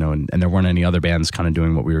once, you know, and there weren't any other bands kind of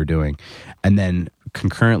doing what we were doing. And then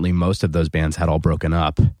concurrently, most of those bands had all broken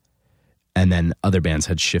up, and then other bands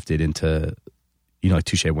had shifted into, you know, like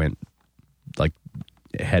Touche went like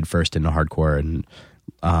head first into hardcore, and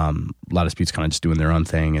a lot of Disputes kind of just doing their own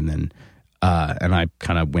thing, and then and I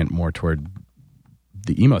kind of went more toward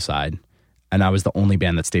the emo side, and I was the only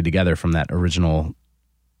band that stayed together from that original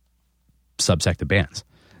subsect of bands.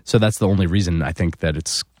 So that's the only reason I think that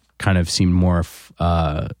it's kind of seemed more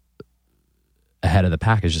ahead of the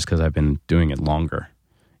pack, is just because I've been doing it longer,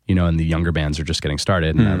 you know, and the younger bands are just getting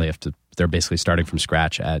started, and they're basically starting from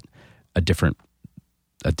scratch at a different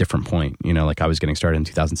point, you know. Like, I was getting started in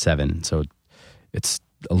 2007, so it's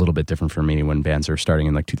a little bit different for me when bands are starting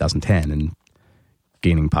in like 2010 and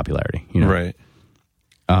gaining popularity, you know. Right.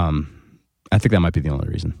 I think that might be the only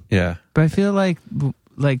reason. Yeah. But I feel like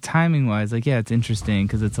timing wise, like, yeah, it's interesting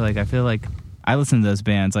because it's like, I feel like I listen to those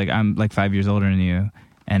bands, like, I'm like 5 years older than you,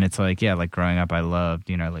 and it's like, yeah, like growing up I loved,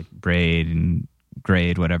 you know, like Braid and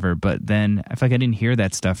Grade, whatever, but then I feel like I didn't hear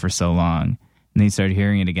that stuff for so long, and then you started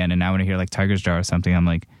hearing it again, and now when I hear like Tiger's Jaw or something, I'm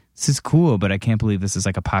like, this is cool, but I can't believe this is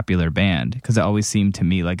like a popular band, because it always seemed to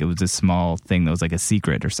me like it was a small thing that was like a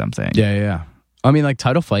secret or something. Yeah. I mean, like,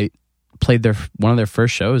 Title Fight played one of their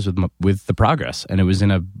first shows with The Progress, and it was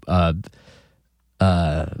in a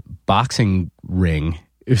boxing ring.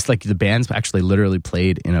 It was like the bands actually literally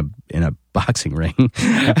played in a boxing ring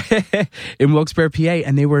in Wilkes-Barre, PA,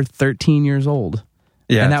 and they were 13 years old.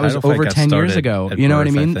 Yeah, and that was over 10 years ago. You know what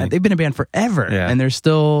I mean? think. They've been a band forever, Yeah. and they're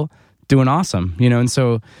still doing awesome. You know, and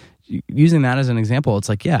so using that as an example, it's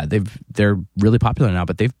like, yeah, they're really popular now,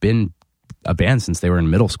 but they've been a band since they were in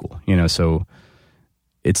middle school. You know, so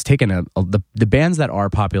it's taken the bands that are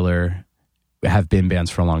popular have been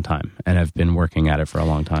bands for a long time and have been working at it for a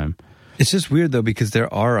long time. It's just weird though, because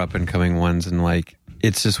there are up and coming ones, and like,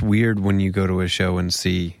 it's just weird when you go to a show and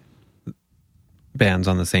see bands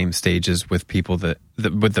on the same stages with people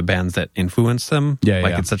with the bands that influence them. Yeah,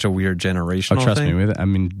 like, yeah. it's such a weird generational Trust thing. me, I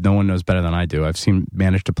mean, no one knows better than I do. I've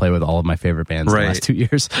managed to play with all of my favorite bands the last 2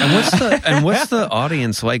 years. And what's the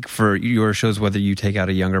audience like for your shows, whether you take out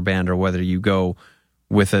a younger band or whether you go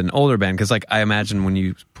with an older band? Because like, I imagine when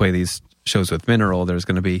you play these shows with Mineral, there's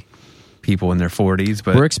going to be people in their 40s,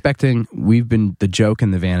 but the joke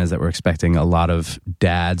in the van is that we're expecting a lot of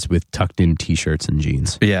dads with tucked in t-shirts and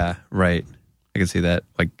jeans. yeah, right. I can see that.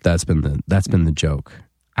 Like, That's been the joke.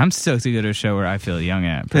 I'm stoked to go to a show where I feel young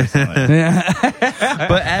at, personally.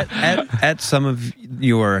 but at some of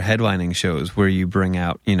your headlining shows where you bring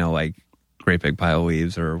out, you know, like Great Big Pile of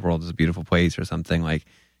Leaves or World is a Beautiful Place or something, like,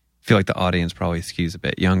 I feel like the audience probably skews a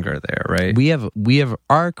bit younger there, right? We have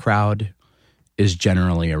our crowd is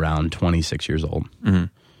generally around 26 years old. Mm-hmm.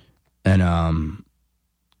 And,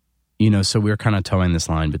 you know, so we're kind of towing this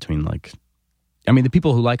line between, like, I mean, the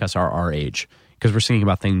people who like us are our age, because I'm singing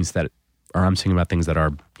about things that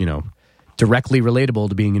are, you know, directly relatable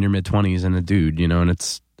to being in your mid-20s and a dude, you know,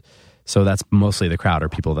 and so that's mostly the crowd are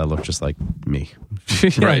people that look just like me.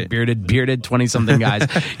 Right. Bearded 20-something guys,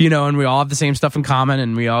 you know, and we all have the same stuff in common,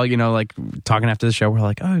 and we all, you know, like, talking after the show, we're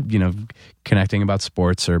like, oh, you know, connecting about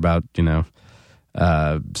sports or about, you know,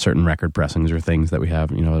 certain record pressings or things that we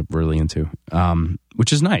have, you know, we're really into,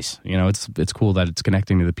 which is nice. You know, it's cool that it's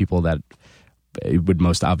connecting to the people that it would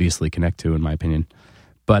most obviously connect to, in my opinion.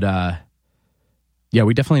 But yeah,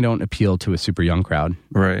 we definitely don't appeal to a super young crowd,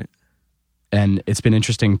 Right. and it's been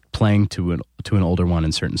interesting playing to an older one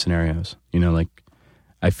in certain scenarios. You know, like,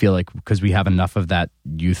 I feel like because we have enough of that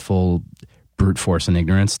youthful brute force and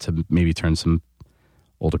ignorance to maybe turn some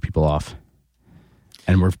older people off.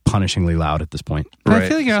 And we're punishingly loud at this point. But I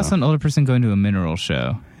feel like you're also an older person going to a Mineral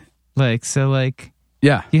show. Like, so like,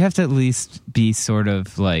 Yeah, you have to at least be sort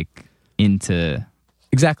of like into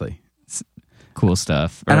exactly. cool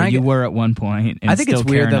stuff. Or And you were at one point and I think still it's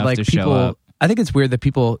weird care that enough like to show people. up. I think it's weird that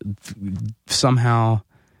people somehow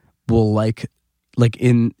will like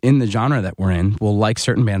in the genre that we're in will like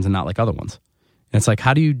certain bands and not like other ones. And it's like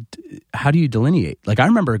how do you delineate? Like I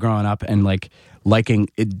remember growing up and like liking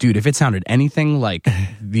it, dude. If it sounded anything like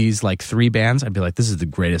these like 3 bands, I'd be like, this is the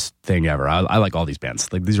greatest thing ever. I like all these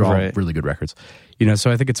bands. Like these are all really good records. You know,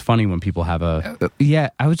 so I think it's funny when people have a Yeah,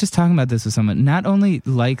 I was just talking about this with someone. Not only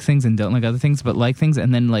like things and don't like other things, but like things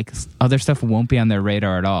and then like other stuff won't be on their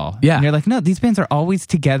radar at all. Yeah. And you're like, no, these bands are always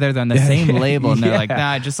together. They're on the same label. And they're like,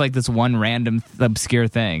 nah, I just like this one random obscure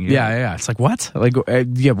thing. You're like, yeah. It's like, what? Like,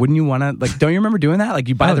 yeah, wouldn't you want to, like, don't you remember doing that? Like,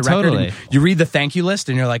 you buy the record, totally. and you read the thank you list,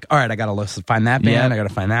 and you're like, all right, I got to find that band, I got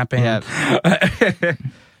to find that band. Yep.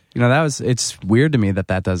 You know, it's weird to me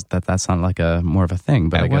that's not like a more of a thing.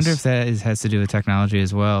 But I wonder guess, if that has to do with technology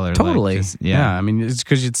as well. Or totally. Like just, yeah. I mean, it's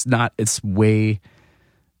because it's way,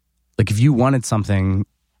 like, if you wanted something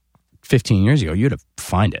 15 years ago, you'd have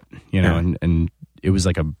find it, you know, and it was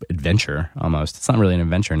like a adventure almost. It's not really an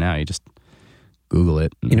adventure now. You just Google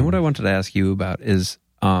it. You know what I wanted to ask you about is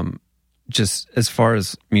just as far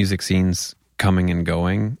as music scenes coming and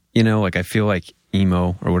going, you know, like I feel like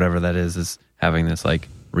emo or whatever that is having this like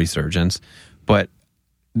resurgence. But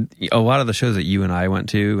a lot of the shows that you and I went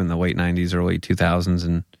to in the late 90s, early 2000s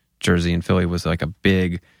in Jersey and Philly was like a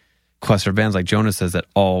big cluster of bands like Jonas says that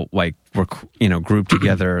all like were, you know, grouped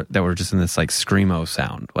together that were just in this like screamo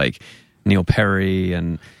sound, like Neil Perry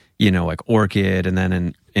and, you know, like Orchid, and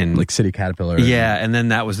then in like City Caterpillar. Yeah, and then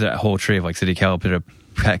that was that whole tree of like City Caterpillar,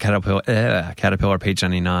 Page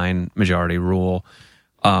 99, Majority Rule.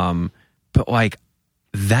 But like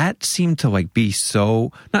that seemed to like be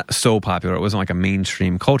so, not so popular. It wasn't like a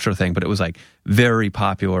mainstream culture thing, but it was like very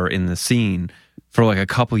popular in the scene for like a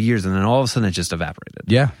couple years, and then all of a sudden it just evaporated.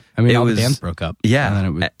 Yeah. I mean, all the bands broke up.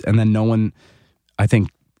 Yeah. And then no one, I think,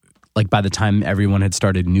 like by the time everyone had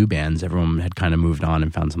started new bands, everyone had kind of moved on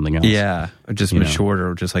and found something else. Yeah. Or just matured,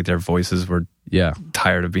 or just like their voices were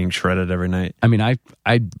tired of being shredded every night. I mean, I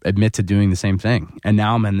admit to doing the same thing. And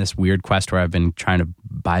now I'm in this weird quest where I've been trying to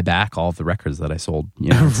buy back all of the records that I sold. You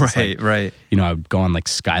know, Right. You know, I would go on like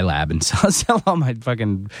Skylab and sell all my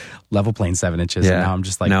fucking Level Plane 7 inches. And now I'm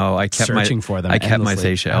just like searching for them. I kept my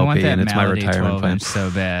Seisha LP, and it's my retirement plan. So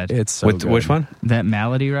bad. It's so good. Which one? That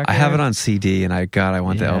Malady record? I have it on CD, and I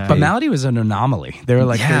want the LP. But Malady was an anomaly. They were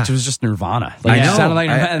like, it was just Nirvana. Like, I know. It sounded like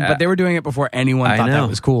Nirvana, but they were doing it before anyone thought that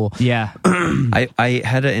was cool. Yeah. I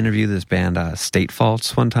had to interview this band, State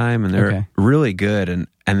Faults, one time, and they're really good, and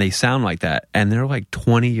they sound like that, and they're like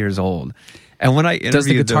 20 years old. And when I interviewed Does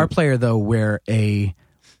the guitar player, though, wear a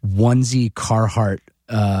onesie Carhartt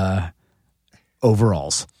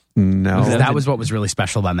overalls? No. That was what was really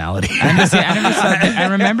special about Malady. I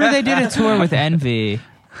remember they did a tour with Envy,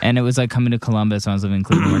 and it was like coming to Columbus when I was living in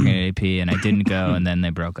Cleveland working at AP, and I didn't go, and then they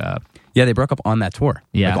broke up. Yeah, they broke up on that tour.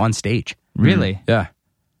 Yeah. Like on stage. Really? Yeah.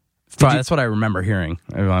 That's what I remember hearing.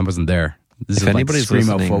 I wasn't there. This if is anybody's like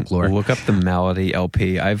screamo listening, folklore. look up the Malady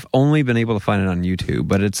LP. I've only been able to find it on YouTube,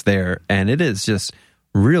 but it's there, and it is just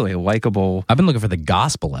really likable. I've been looking for the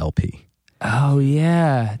gospel LP. Oh,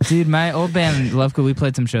 yeah. Dude, my old band, Love Good, we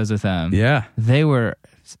played some shows with them. Yeah. They were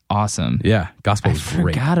awesome. Yeah, gospel was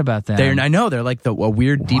great. I forgot about them. I know, they're like a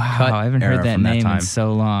weird deep cut. I haven't heard that name in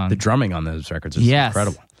so long. The drumming on those records is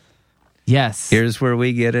incredible. Yes. Here's where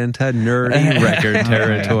we get into nerdy record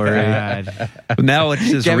territory. Now it's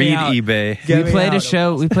just read eBay. We played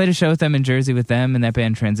a show with them in Jersey with them and that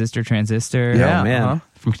band Transistor. Yeah, man.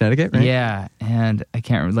 From Connecticut, right? Yeah, and I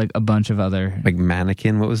can't remember, like a bunch of other... Like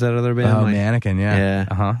Mannequin, what was that other band? Oh, Mannequin, yeah.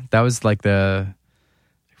 Uh-huh. That was like the...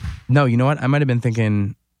 No, you know what? I might have been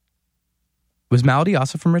thinking... Was Malady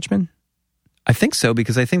also from Richmond? I think so,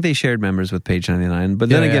 because I think they shared members with Page 99. But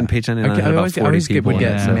then again, Page 99 had about 40 people. I would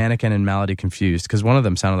get Mannequin and Malady confused, because one of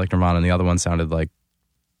them sounded like Nirvana and the other one sounded like,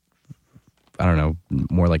 I don't know,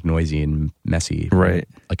 more like noisy and messy. Right.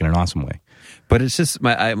 Like in an awesome way. But it's just,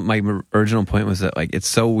 my original point was that like it's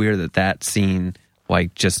so weird that scene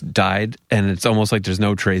like just died, and it's almost like there's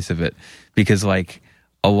no trace of it, because like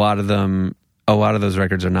a lot of those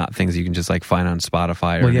records are not things you can just like find on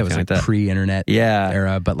Spotify or anything it was like that. Pre-internet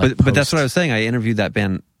era, but that's what I was saying. I interviewed that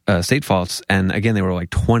band, State Faults, and again they were like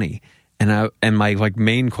 20, and my like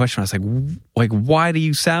main question was like why do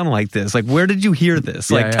you sound like this? Like, where did you hear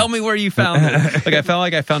this? Like, tell me where you found it. Like, I felt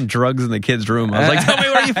like I found drugs in the kid's room. I was like, tell me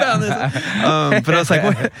where you found this. But I was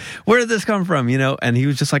like, where did this come from? You know? And he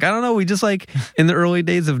was just like, I don't know. We just like in the early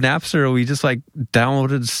days of Napster, we just like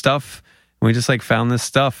downloaded stuff. We just like found this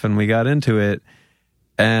stuff and we got into it.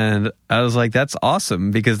 And I was like, that's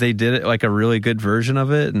awesome, because they did it like a really good version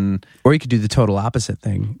of it. Or you could do the total opposite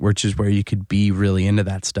thing, which is where you could be really into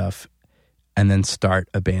that stuff and then start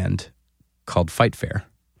a band called Fight Fair.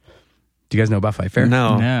 Do you guys know about Fight Fair?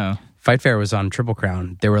 No. Fight Fair was on Triple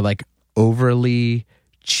Crown. They were like overly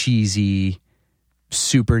cheesy,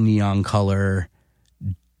 super neon color,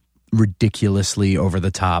 ridiculously over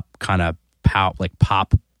the top kind of pop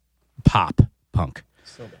punk.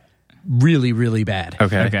 So bad. Really, really bad.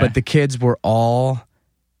 Okay. But the kids were all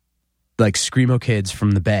like screamo kids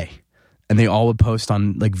from the Bay. And they all would post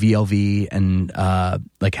on like VLV and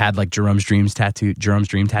like had like Jerome's Dream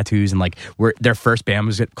tattoos, and like their first band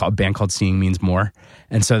was a band called Seeing Means More,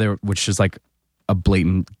 and so which is like a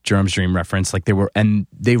blatant Jerome's Dream reference. Like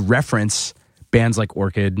they reference bands like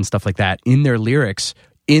Orchid and stuff like that in their lyrics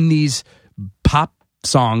in these pop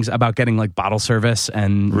songs about getting like bottle service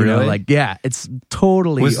and you know, like it's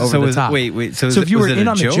totally over the top. Wait. So if you were in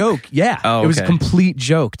on the joke, it was a complete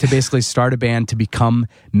joke to basically start a band to become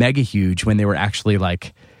mega huge when they were actually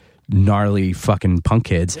like gnarly fucking punk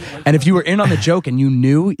kids. And if you were in on the joke and you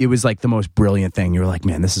knew, it was like the most brilliant thing. You were like,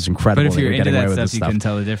 man, this is incredible. But if you're into that stuff, you couldn't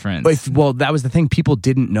tell the difference. Well, that was the thing. People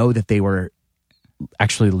didn't know that they were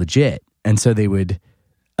actually legit, and so they would.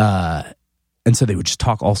 And so they would just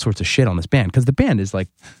talk all sorts of shit on this band, because the band is like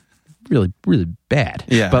really, really bad.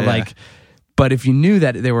 But if you knew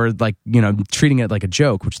that they were like, you know, treating it like a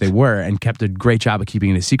joke, which they were, and kept a great job of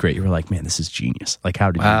keeping it a secret, you were like, man, this is genius. Like,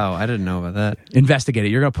 how did you I didn't know about that. Investigate it.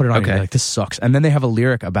 You're going to put it on and you're like, this sucks. And then they have a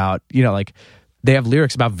lyric about, you know, like they have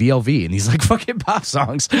lyrics about VLV and these like fucking pop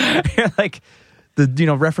songs. Like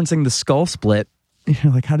referencing the skull split.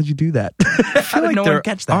 You're like, how did you do that? How did no one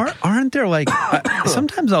catch that? Aren't there like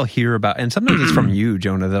sometimes I'll hear about, and sometimes it's from you,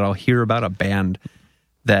 Jonah, that I'll hear about a band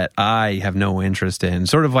that I have no interest in,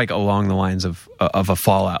 sort of like along the lines of a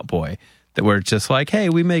Fall Out Boy, that where it's just like, hey,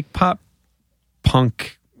 we make pop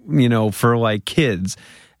punk, you know, for like kids.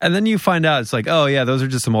 And then you find out it's like, oh yeah, those are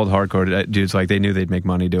just some old hardcore dudes. Like they knew they'd make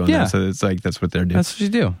money doing that, so it's like that's what they're doing. That's what you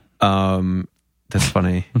do. That's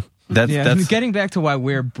funny. That's getting back to why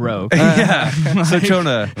we're broke. So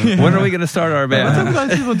Jonah, when are we going to start our band? Let's talk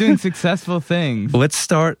about people doing successful things. Let's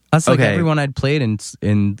start. That's like everyone I'd played in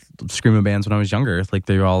screamo bands when I was younger. Like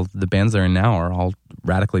the bands they're in now are all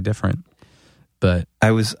radically different. But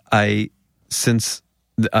since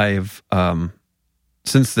then I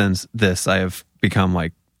have become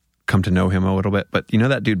like come to know him a little bit. But you know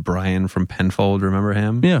that dude Brian from Penfold? Remember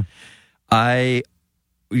him? Yeah.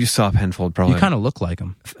 You saw Penfold probably. You kind of look like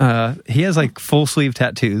him. He has like full sleeve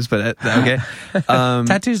tattoos, but okay.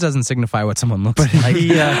 Tattoos doesn't signify what someone looks like.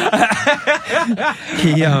 He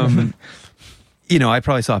you know, I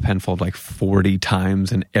probably saw Penfold like 40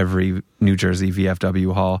 times in every New Jersey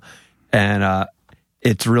VFW hall, and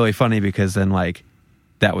it's really funny because then like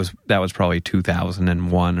that was probably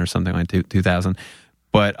 2001 or something like 2000,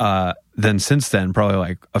 but then since then, probably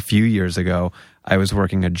like a few years ago, I was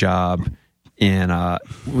working a job in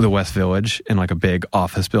the West Village in like a big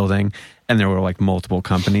office building, and there were like multiple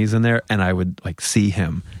companies in there, and I would like see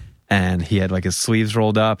him, and he had like his sleeves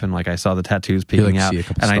rolled up, and like I saw the tattoos peeking out,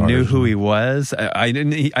 and I knew who he was.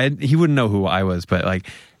 He wouldn't know who I was, but like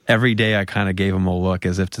every day I kind of gave him a look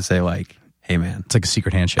as if to say like, hey man, it's like a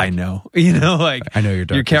secret handshake. I know, you know, like I know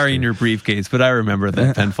you're carrying your briefcase, but I remember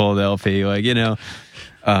that Penfold LP, like, you know.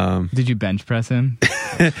 Did you bench press him?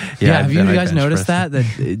 Yeah, have you guys noticed that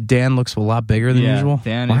Dan looks a lot bigger than usual?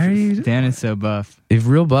 Dan is so buff. He's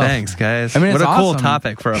real buff. Thanks, guys. I mean, what a awesome. cool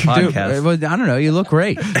topic for a podcast. Dude, I don't know. You look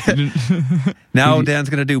great. Now Dan's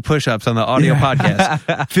going to do push-ups on the audio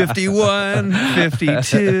podcast. 51,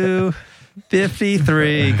 52,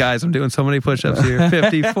 53. Guys, I'm doing so many push-ups here.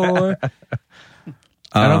 54.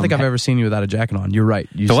 I don't think I've ever seen you without a jacket on. You're right.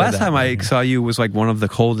 The last time I saw you was like one of the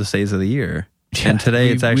coldest days of the year. And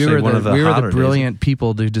today it's actually one of the hotter days. We were the brilliant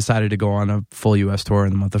people who decided to go on a full U.S. tour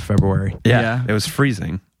in the month of February. Yeah. It was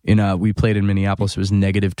freezing. We played in Minneapolis. It was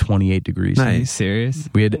negative 28 degrees. Nice. Are you serious?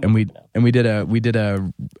 We did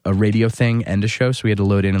a radio thing and a show, so we had to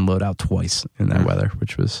load in and load out twice in that weather,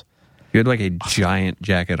 which was. You had like a giant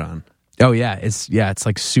jacket on. Oh yeah, it's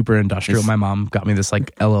like super industrial. My mom got me this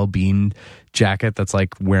like LL Bean jacket that's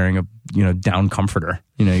like wearing a down comforter.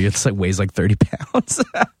 It's like weighs like 30 pounds.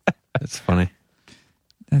 That's funny.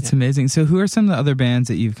 That's amazing. So who are some of the other bands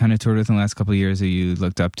that you've kind of toured with in the last couple of years that you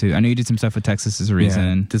looked up to? I know you did some stuff with Texas as a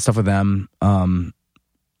Reason. Yeah, did stuff with them. And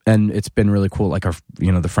it's been really cool. Like our,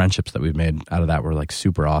 the friendships that we've made out of that were like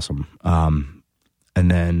super awesome. And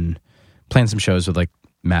then playing some shows with like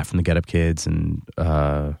Matt from the Get Up Kids and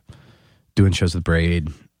doing shows with Braid,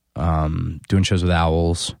 doing shows with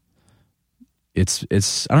Owls. it's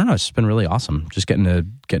I don't know, it's been really awesome. Just getting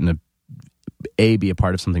to A, be a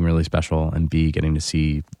part of something really special, and B, getting to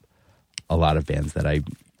see a lot of bands that I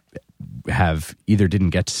have either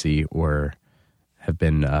didn't get to see or have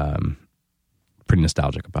been pretty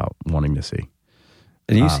nostalgic about wanting to see.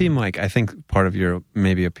 And you seem like, I think part of your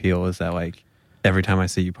maybe appeal is that like every time I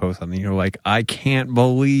see you post something, you're like, I can't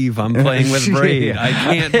believe I'm playing with Braid. Yeah. I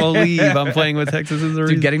can't believe I'm playing with Texas is the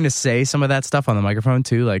Reason. Dude, getting to say some of that stuff on the microphone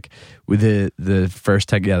too, like with the first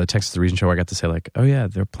the Texas is the Reason show, I got to say like, oh yeah,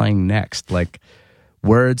 they're playing next. Like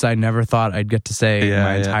words I never thought I'd get to say in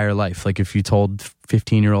my entire life. Like if you told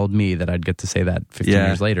 15-year-old me that I'd get to say that 15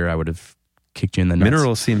 years later, I would have kicked you in the nuts.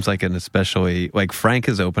 Mineral seems like an especially, like Frank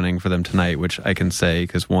is opening for them tonight, which I can say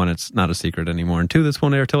because one, it's not a secret anymore, and two, this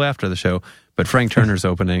won't air till after the show. But Frank Turner's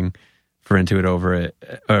opening for Into It Over It,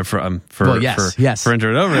 for Into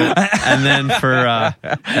It Over It, and then for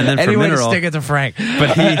Anyone Mineral, stick it to Frank.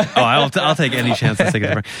 But I'll take any chance to stick it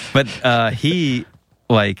to Frank. But he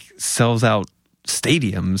like sells out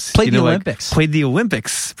stadiums. Played the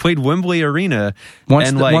Olympics. Played Wembley Arena.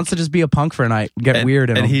 Wants to just be a punk for a night, get weird,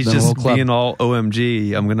 and he's in a just little club. being all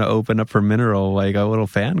OMG. I'm going to open up for Mineral like a little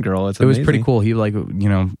fangirl. It was pretty cool. He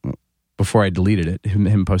before I deleted it,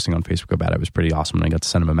 him posting on Facebook about it was pretty awesome. And I got to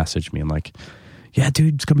send him a message being like, "Yeah,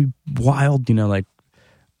 dude, it's gonna be wild."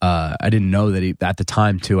 I didn't know that at the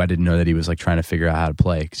time too. I didn't know that he was like trying to figure out how to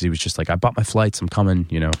play because he was just like, "I bought my flights. I'm coming."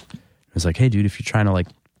 I was like, "Hey, dude, if you're trying to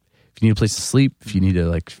if you need a place to sleep, if you need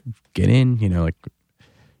to get in,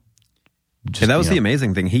 Just, that was the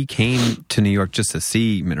amazing thing. He came to New York just to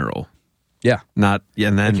see Mineral. Yeah. And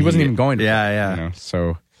then he wasn't even going to. Yeah.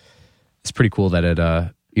 So it's pretty cool that it,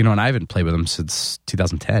 and I haven't played with him since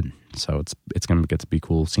 2010. So it's going to get to be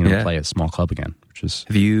cool seeing him play at a small club again, which is.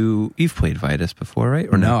 You've played Vitus before, right?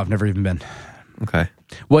 Or no, I've never even been. Okay.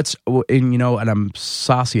 And I'm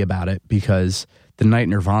saucy about it because the night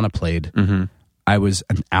Nirvana played, I was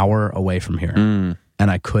an hour away from here and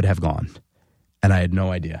I could have gone and I had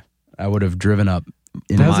no idea. I would have driven up.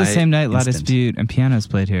 That was the same night La Dispute and Pianos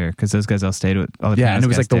played here because those guys all stayed with all the Pianos. Yeah, and it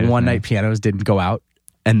was like the one night Pianos didn't go out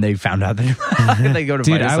and they found out that they go to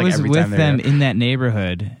Dude, Vitus, I was every with time them in that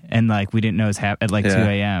neighborhood and we didn't know it was at 2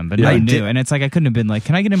 a.m. But I knew. And it's I couldn't have been like,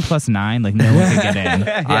 can I get in +9? Like no one could get in.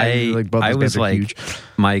 I was like,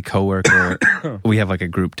 my coworker, we have a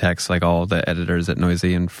group text, all the editors at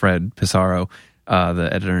Noisey and Fred Pissarro, the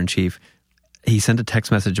editor-in-chief, he sent a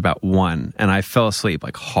text message about 1, and I fell asleep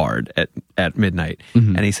hard at midnight.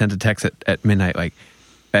 And he sent a text at midnight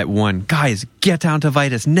at 1, guys, get down to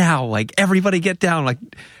Vitus now. Everybody get down.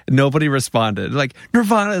 Nobody responded.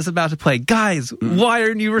 Nirvana is about to play. Guys, why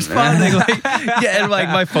aren't you responding? And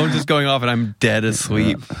my phone's just going off and I'm dead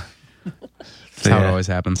asleep. That's how it always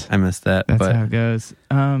happens. I missed that. That's how it goes.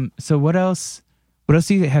 So what else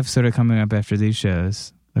do you have sort of coming up after these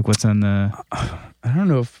shows? What's on the... I don't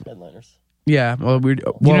know if... Headliners. Yeah, well, you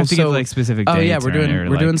don't have to give specific dates. Oh yeah,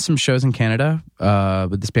 we're doing some shows in Canada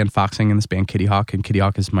with this band Foxing and this band Kitty Hawk, and Kitty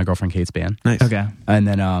Hawk is my girlfriend Kate's band. Nice. Okay, and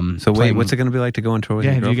then so wait, what's it going to be like to go on tour with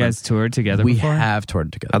your girlfriend? Have you guys toured together? We before? have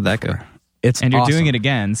toured together. How'd that go? And you're awesome. doing it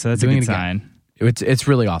again, so that's a good sign. It's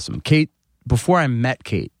really awesome. Kate, before I met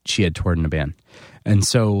Kate, she had toured in a band, and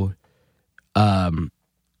so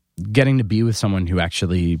getting to be with someone who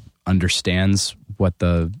actually understands what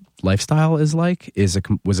the lifestyle is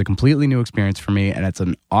was a completely new experience for me, and it's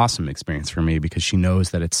an awesome experience for me because she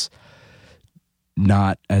knows that it's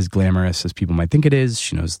not as glamorous as people might think it is.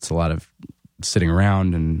 She knows it's a lot of sitting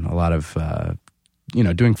around and a lot of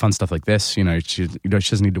doing fun stuff like this. She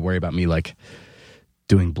doesn't need to worry about me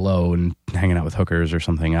doing blow and hanging out with hookers or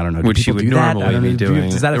something. I don't know. Which she would normally be doing.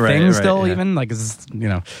 Is that a thing still? Yeah. Even is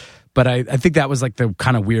But I think that was the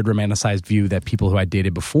kind of weird romanticized view that people who I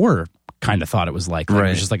dated before kind of thought it was like it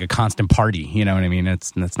was just a constant party. You know what I mean?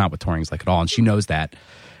 That's not what touring's like at all, and she knows that.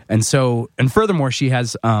 And so, and furthermore, she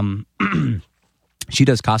has she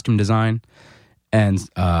does costume design and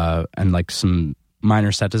some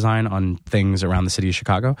minor set design on things around the city of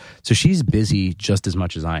Chicago. So she's busy just as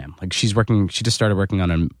much as I am. She just started working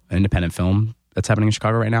on an independent film that's happening in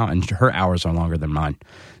Chicago right now, and her hours are longer than mine.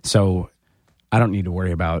 So I don't need to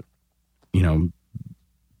worry about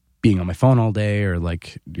being on my phone all day or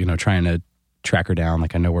trying to track her down.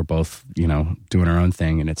 I know we're both, doing our own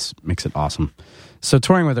thing, and makes it awesome. So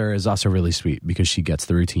touring with her is also really sweet because she gets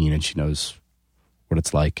the routine and she knows what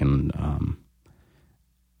it's like, and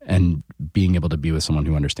being able to be with someone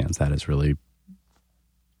who understands that is really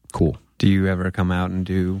cool. Do you ever come out and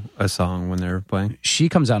do a song when they're playing? She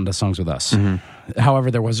comes out and does songs with us. Mm-hmm.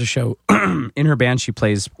 However, there was a show in her band. She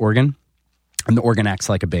plays organ, and the organ acts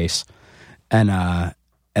like a bass.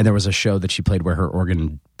 And there was a show that she played where her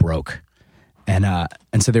organ broke, And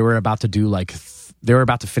so they were about to do like they were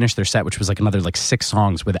about to finish their set, which was like another like 6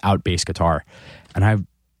 songs without bass guitar. And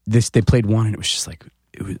they played one, and it was just like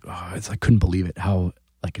I couldn't believe it how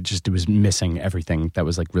like it was missing everything that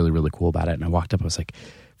was like really, really cool about it. And I walked up, I was like,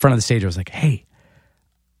 in front of the stage, I was like, hey,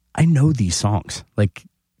 I know these songs. Like,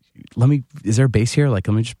 is there a bass here? Like,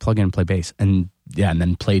 let me just plug in and play bass. And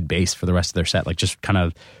then played bass for the rest of their set, like just kind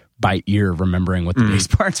of by ear remembering what the bass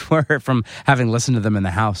parts were from having listened to them in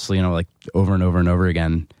the house, you know, like over and over and over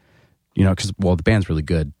again, you know, because, well, the band's really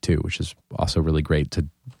good too, which is also really great to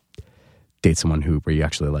date someone where you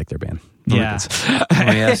actually like their band. Yeah.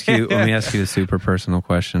 Let me ask you a super personal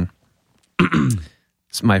question.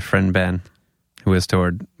 It's my friend Ben, who has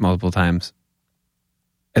toured multiple times,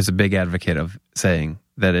 is a big advocate of saying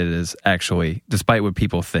that it is actually, despite what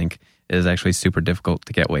people think, it is actually super difficult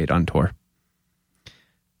to get laid on tour.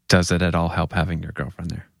 Does it at all help having your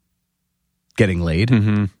girlfriend there? Getting laid?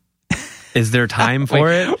 Mm-hmm. Is there time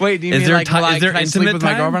for it? Wait, do you mean there like, is there can I intimate sleep with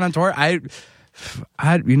time? my girlfriend on tour?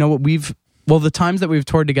 I you know what, the times that we've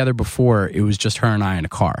toured together before, it was just her and I in a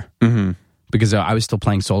car. Mm-hmm. Because I was still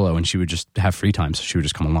playing solo and she would just have free time, so she would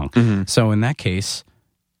just come along. Mm-hmm. So in that case,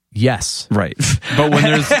 yes. Right. But when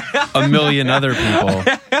there's a million other people,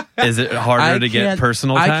 is it harder to get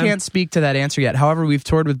personal time? I can't speak to that answer yet. However, we've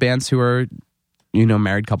toured with bands who are, you know,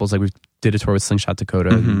 married couples. Like we did a tour with Slingshot Dakota.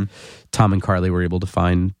 Mm-hmm. And Tom and Carly were able to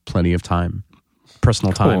find plenty of time,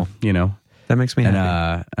 personal time, you know. That makes me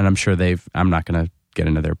happy. And I'm sure I'm not going to get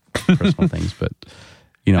into their personal things, but,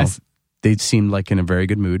 you know, they seemed like in a very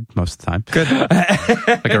good mood most of the time. Good.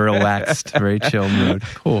 Like a relaxed, very chill mood.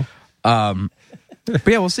 Cool. But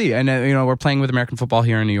yeah, we'll see. And, you know, we're playing with American football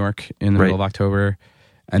here in New York in the middle of October.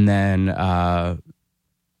 And then,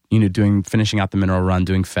 you know, finishing out the Mineral Run,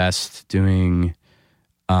 doing Fest, doing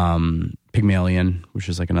Pygmalion, which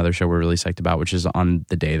is like another show we're really psyched about, which is on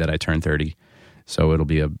the day that I turn 30. So it'll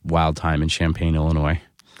be a wild time in Champaign, Illinois.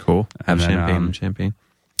 Cool. Have champagne.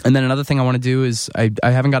 And then another thing I want to do is I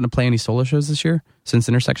haven't gotten to play any solo shows this year since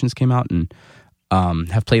Intersections came out, and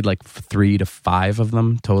have played like 3 to 5 of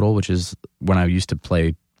them total, which is when I used to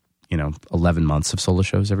play, you know, 11 months of solo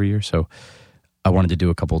shows every year. So I wanted to do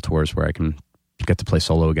a couple of tours where I can get to play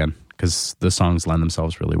solo again, because the songs lend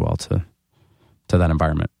themselves really well to that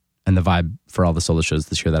environment. And the vibe for all the solo shows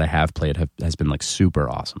this year that I have played has been like super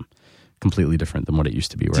awesome. Completely different than what it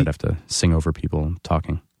used to be, where I'd have to sing over people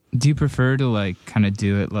talking. Do you prefer to like kind of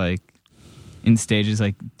do it like in stages,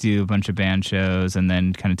 like do a bunch of band shows and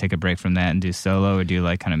then kind of take a break from that and do solo, or do you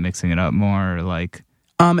like kind of mixing it up more, or like?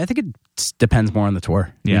 I think it depends more on the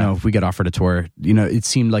tour. Yeah. You know, if we get offered a tour, you know, it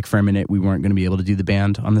seemed like for a minute we weren't going to be able to do the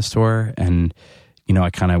band on this tour, and you know,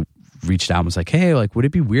 I kind of reached out and was like, hey, like, would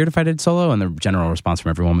it be weird if I did solo? And the general response from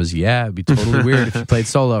everyone was, yeah, it'd be totally weird if you played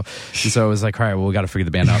solo. And so I was like, all right, well, we got to figure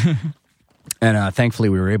the band out. And thankfully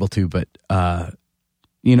we were able to, but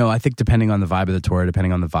you know, I think depending on the vibe of the tour,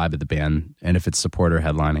 depending on the vibe of the band, and if it's support or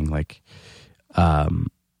headlining, like, I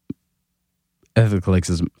think like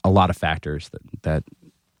there's a lot of factors that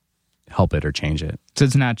help it or change it. So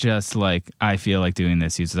it's not just like, I feel like doing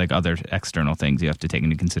this. It's like other external things you have to take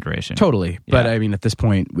into consideration. Totally. Yeah. But I mean, at this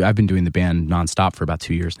point, I've been doing the band nonstop for about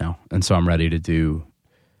 2 years now. And so I'm ready to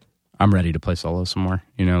play solo some more.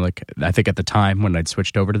 You know, like I think at the time when I'd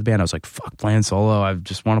switched over to the band, I was like, fuck playing solo. I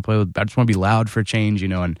just want to be loud for a change, you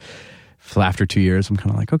know. And after 2 years, I'm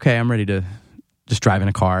kind of like, okay, I'm ready to just drive in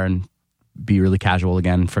a car and be really casual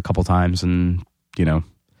again for a couple times, and, you know,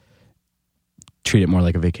 treat it more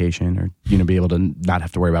like a vacation, or, you know, be able to not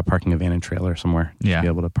have to worry about parking a van and trailer somewhere. Just be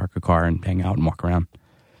able to park a car and hang out and walk around.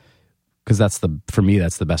 Because for me,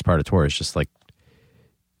 that's the best part of tour, is just like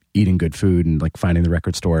eating good food and like finding the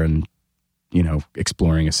record store and, you know,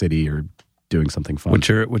 exploring a city or doing something fun.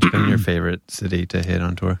 What's been your favorite city to hit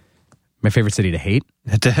on tour? My favorite city to hate?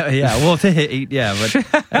 To hit, yeah, but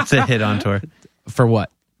that's a hit on tour. For what?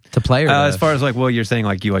 To play? Or as far as like, well, you're saying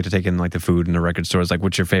like you like to take in like the food and the record stores. Like,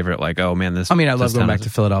 what's your favorite? Like, oh man, this. I mean, I love going back to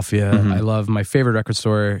Philadelphia. Mm-hmm. I love my favorite record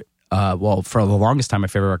store. Well, for the longest time, my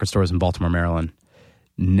favorite record store was in Baltimore, Maryland.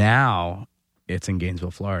 Now it's in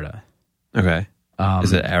Gainesville, Florida. Okay.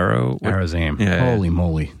 Is it Arrow? Arrow's Aim. Yeah, Holy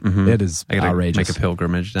moly. Mm-hmm. It is outrageous. Make a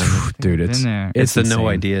pilgrimage down there. Dude, it's the No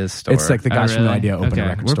Ideas store. It's like the Gosh really? No Idea open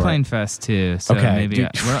record store. We're playing Fest too, so maybe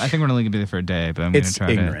I think we're only going to be there for a day, but I'm going to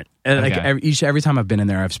try ignorant. And like every time I've been in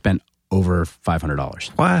there, I've spent over $500.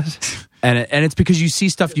 What? And it's because you see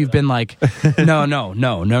stuff you've been like, no,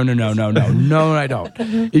 I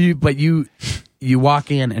don't. But you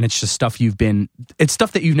walk in and it's just stuff it's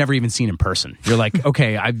stuff that you've never even seen in person. You're like,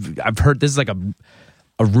 okay, I've heard this is like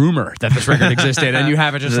a a rumor that this record existed, and you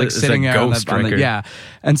have it just like sitting there on the yeah.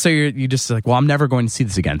 And so you just like, well, I'm never going to see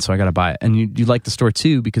this again, so I got to buy it. And you like the store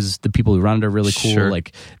too because the people who run it are really cool. Sure.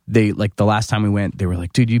 Like they like the last time we went, they were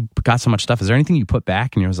like, dude, you got so much stuff. Is there anything you put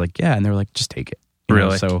back? And I was like, yeah. And they were like, just take it.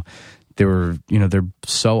 Really? So they were, they're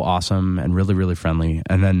so awesome and really, really friendly.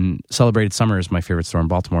 And then Celebrated Summer is my favorite store in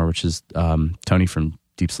Baltimore, which is Tony from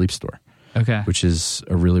Deep Sleep Store. Okay. Which is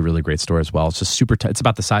a really, really great store as well. It's just super it's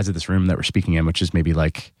about the size of this room that we're speaking in, which is maybe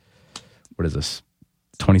like, what is this,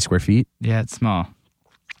 20 square feet? Yeah, it's small.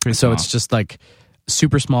 Pretty so small. It's just like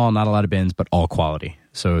super small, not a lot of bins, but all quality.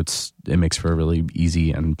 So it makes for a really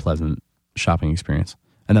easy and pleasant shopping experience.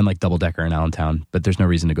 And then like Double Decker in Allentown, but there's no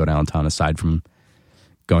reason to go to Allentown aside from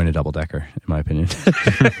going to Double Decker, in my opinion.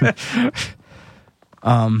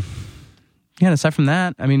 Yeah, and aside from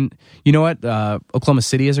that, I mean, you know what? Oklahoma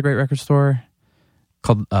City has a great record store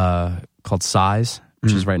called Size,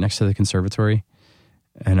 which is right next to the conservatory.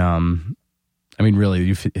 And I mean, really,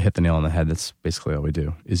 you hit the nail on the head. That's basically all we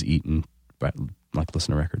do is eat and like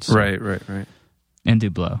listen to records. So. Right. And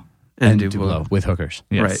do blow. And do blow with hookers.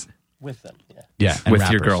 Yes. Right. With them, yeah. Yeah, and with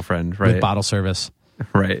rappers. your girlfriend, right? With bottle service.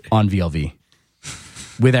 Right. On VLV.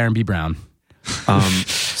 With Aaron B. Brown.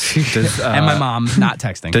 And my mom not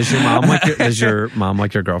texting. Does your mom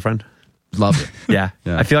like your girlfriend? Love it. Yeah.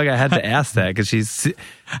 I feel like I had to ask that because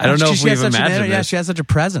I don't know if we've imagined Yeah, this. she has such a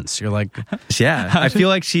presence. You're like, yeah. I feel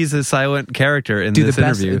like she's a silent character in this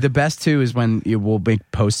interview. The best too is when you will make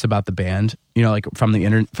posts about the band, like from the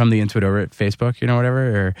Into It Over It Facebook,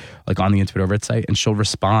 whatever, or like on the Into It Over It site, and she'll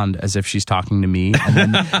respond as if she's talking to me,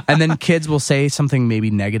 and then kids will say something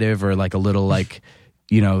maybe negative or like a little like,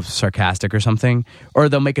 sarcastic or something, or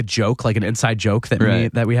they'll make a joke, like an inside joke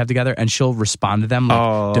that we have together, and she'll respond to them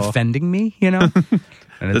like defending me, And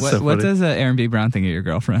what does Aaron B. Brown think of your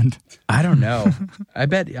girlfriend? I don't know. I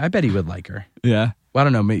bet he would like her. Yeah. Well, I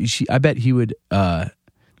don't know. Maybe I bet he would. Do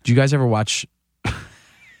you guys ever watch? Do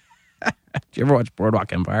you ever watch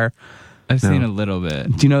Boardwalk Empire? I've seen a little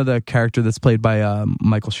bit. Do you know the character that's played by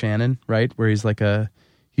Michael Shannon? Right, where he's like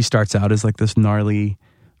he starts out as like this gnarly,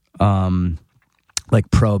 like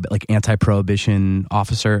anti-prohibition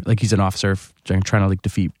officer. Like he's an officer trying to like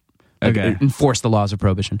defeat, enforce the laws of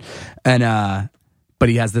prohibition, and but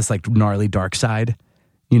he has this like gnarly dark side,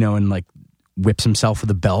 and like whips himself with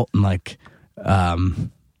a belt and like.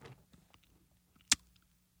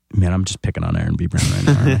 Man, I'm just picking on Aaron B. Brown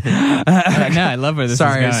right now. No, I love where this is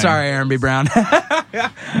going. Sorry, Aaron B. Brown.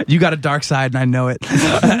 You got a dark side, and I know it.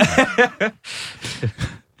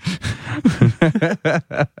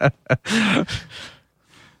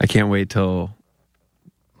 I can't wait till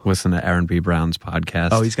listen to Aaron B. Brown's podcast.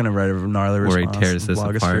 Oh, he's going to write a gnarly response. Where he tears this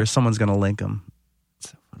apart. Someone's going to link him.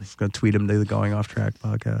 So funny. He's going to tweet him to the Going Off Track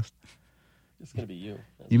podcast. It's going to be you.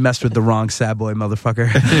 You messed with the wrong sad boy, motherfucker.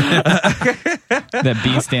 That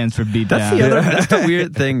B stands for beat down. That's the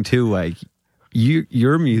weird thing too. Like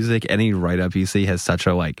your music, any write up you see has such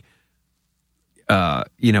a like,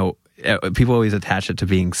 people always attach it to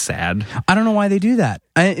being sad. I don't know why they do that.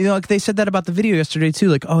 Like they said that about the video yesterday too.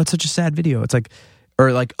 Like, oh, it's such a sad video. It's like,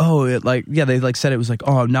 or like, oh, they like said it was like,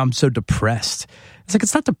 oh, now I'm so depressed. It's like,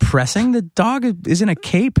 it's not depressing. The dog is in a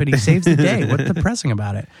cape and he saves the day. What's depressing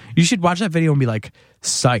about it? You should watch that video and be like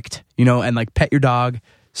psyched, and like pet your dog,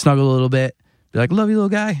 snuggle a little bit, be like, love you, little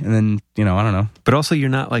guy. And then, I don't know. But also you're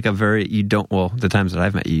not like the times that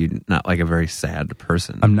I've met you, you're not like a very sad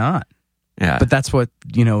person. I'm not. Yeah. But that's what,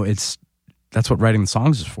 that's what writing the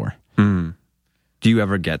songs is for. Mm. Do you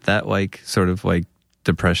ever get that like sort of like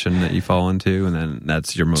depression that you fall into and then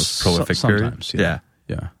that's your most prolific period? Sometimes, yeah.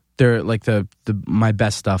 They're like my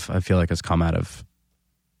best stuff I feel like has come out of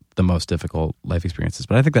the most difficult life experiences.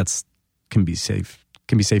 But I think can be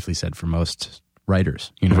safely said for most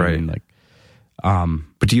writers. You know what I mean? Like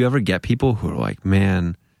but do you ever get people who are like,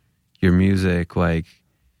 man, your music, like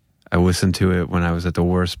I listened to it when I was at the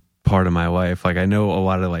worst part of my life. Like I know a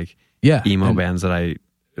lot of like emo bands that I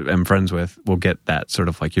am friends with will get that sort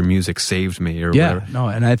of like your music saved me or whatever. No,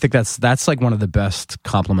 and I think that's like one of the best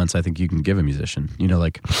compliments I think you can give a musician.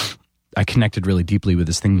 Like I connected really deeply with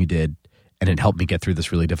this thing you did and it helped me get through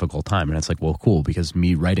this really difficult time. And it's like, well, cool, because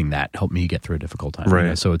me writing that helped me get through a difficult time.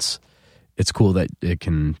 Right. So it's cool that it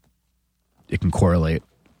can correlate.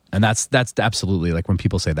 And that's absolutely like when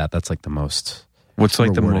people say that, that's like the most What's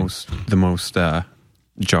like rewarding. the most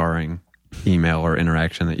jarring email or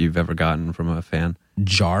interaction that you've ever gotten from a fan?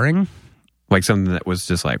 Jarring? Like something that was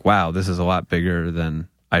just like, wow, this is a lot bigger than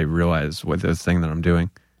I realized with this thing that I'm doing.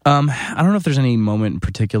 I don't know if there's any moment in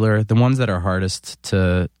particular. The ones that are hardest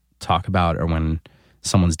to talk about are when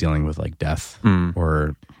someone's dealing with like death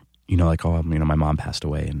or, like, oh, my mom passed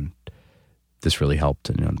away and this really helped.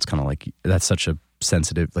 And it's kind of like, that's such a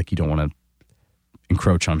sensitive, like you don't want to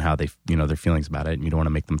encroach on how they, their feelings about it. And you don't want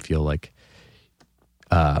to make them feel like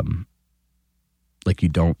you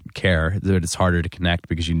don't care, that it's harder to connect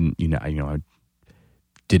because I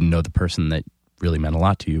didn't know the person that really meant a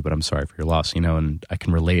lot to you, but I'm sorry for your loss, and I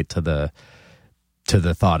can relate to the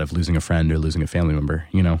thought of losing a friend or losing a family member,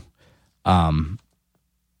 and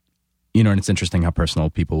it's interesting how personal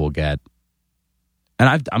people will get.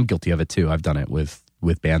 And I'm guilty of it too. I've done it with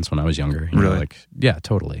bands when I was younger. Really? Yeah,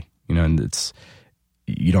 totally. And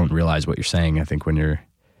you don't realize what you're saying, I think, when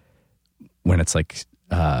it's like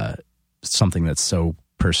something that's so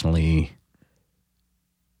personally,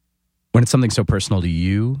 when it's something so personal to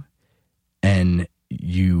you and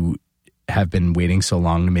you have been waiting so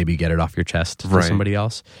long to maybe get it off your chest to somebody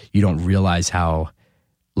else, you don't realize how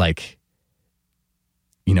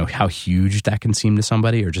how huge that can seem to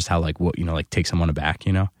somebody, or just how take someone aback,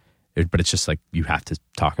 but it's just like, you have to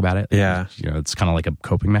talk about it. Yeah. It's kind of like a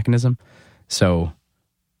coping mechanism. So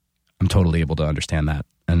I'm totally able to understand that.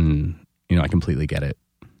 And, I completely get it.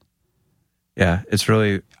 Yeah. It's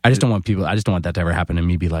really, I just don't want that to ever happen and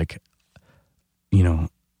me be like, I'm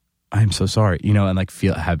so sorry, and like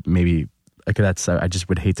have maybe like that's, I just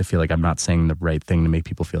would hate to feel like I'm not saying the right thing to make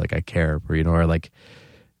people feel like I care, or like,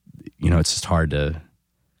 it's just hard to.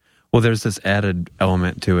 Well, there's this added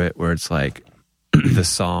element to it where it's like the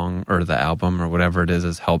song or the album or whatever it is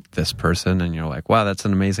has helped this person, and you're like, wow, that's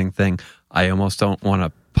an amazing thing. I almost don't want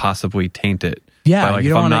to possibly taint it. Yeah,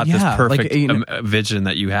 if I'm not this perfect vision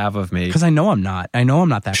that you have of me, because I know I'm not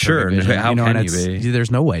that. Sure, how can you be? There's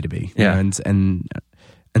no way to be. Yeah, and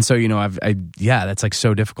so that's like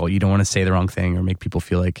so difficult. You don't want to say the wrong thing or make people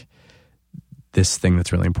feel like this thing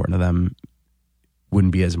that's really important to them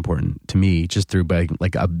wouldn't be as important to me just through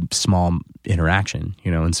like a small interaction,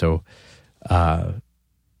 and so, but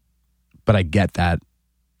I get that.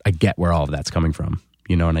 I get where all of that's coming from,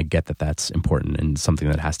 and I get that that's important and something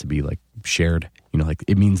that has to be like shared, like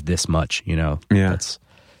it means this much, Yeah.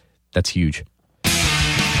 That's huge.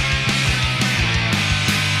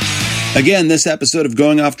 Again, this episode of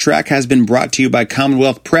Going Off Track has been brought to you by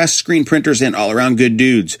Commonwealth Press, screen printers, and all-around good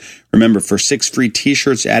dudes. Remember, for 6 free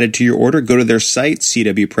t-shirts added to your order, go to their site,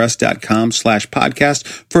 cwpress.com/podcast,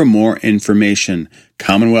 for more information.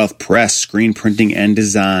 Commonwealth Press, screen printing and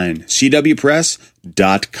design. cwpress.com.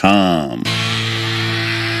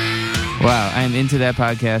 Wow, I'm into that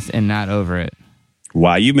podcast and not over it.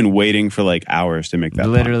 Wow, you've been waiting for like hours to make that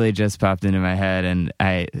literally just popped into my head, and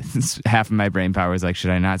half of my brain power is like,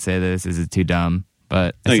 should I not say this? Is it too dumb?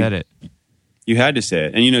 But I said it. You had to say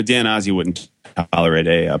it. And Dan Ozzi wouldn't tolerate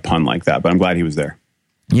a pun like that, but I'm glad he was there.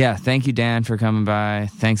 Yeah, thank you, Dan, for coming by.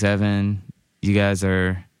 Thanks, Evan. You guys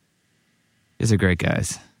are great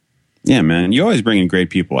guys. Yeah, man. You always bring in great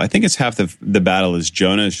people. I think it's half the battle is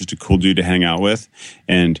Jonah is just a cool dude to hang out with.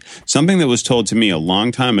 And something that was told to me a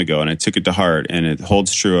long time ago, and I took it to heart, and it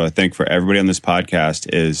holds true, I think, for everybody on this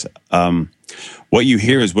podcast, is what you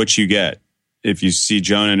hear is what you get. If you see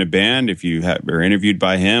Jonah in a band, if you are interviewed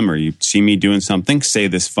by him, or you see me doing something, say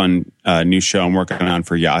this fun new show I'm working on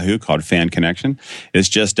for Yahoo called Fan Connection. It's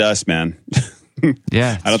just us, man.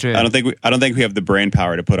 Yeah, it's true. I don't think we have the brain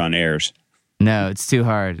power to put on airs. No, it's too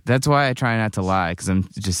hard. That's why I try not to lie, because I'm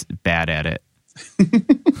just bad at it.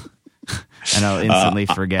 And I'll instantly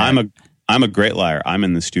forget. I'm a great liar. I'm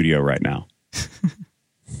in the studio right now.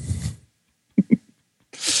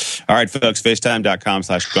 All right, folks,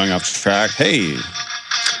 facetime.com/going-off-track. Hey, you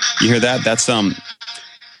hear that? That's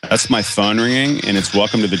my phone ringing, and it's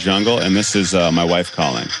Welcome to the Jungle, and this is my wife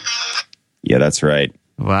calling. Yeah, that's right.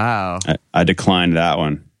 Wow. I declined that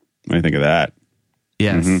one. What do you think of that?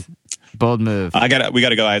 Yes. Mm-hmm. Bold move. We gotta go. We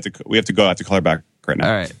have to go. I have to call her back right now.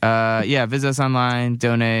 All right. Visit us online,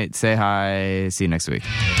 donate, say hi. See you next week.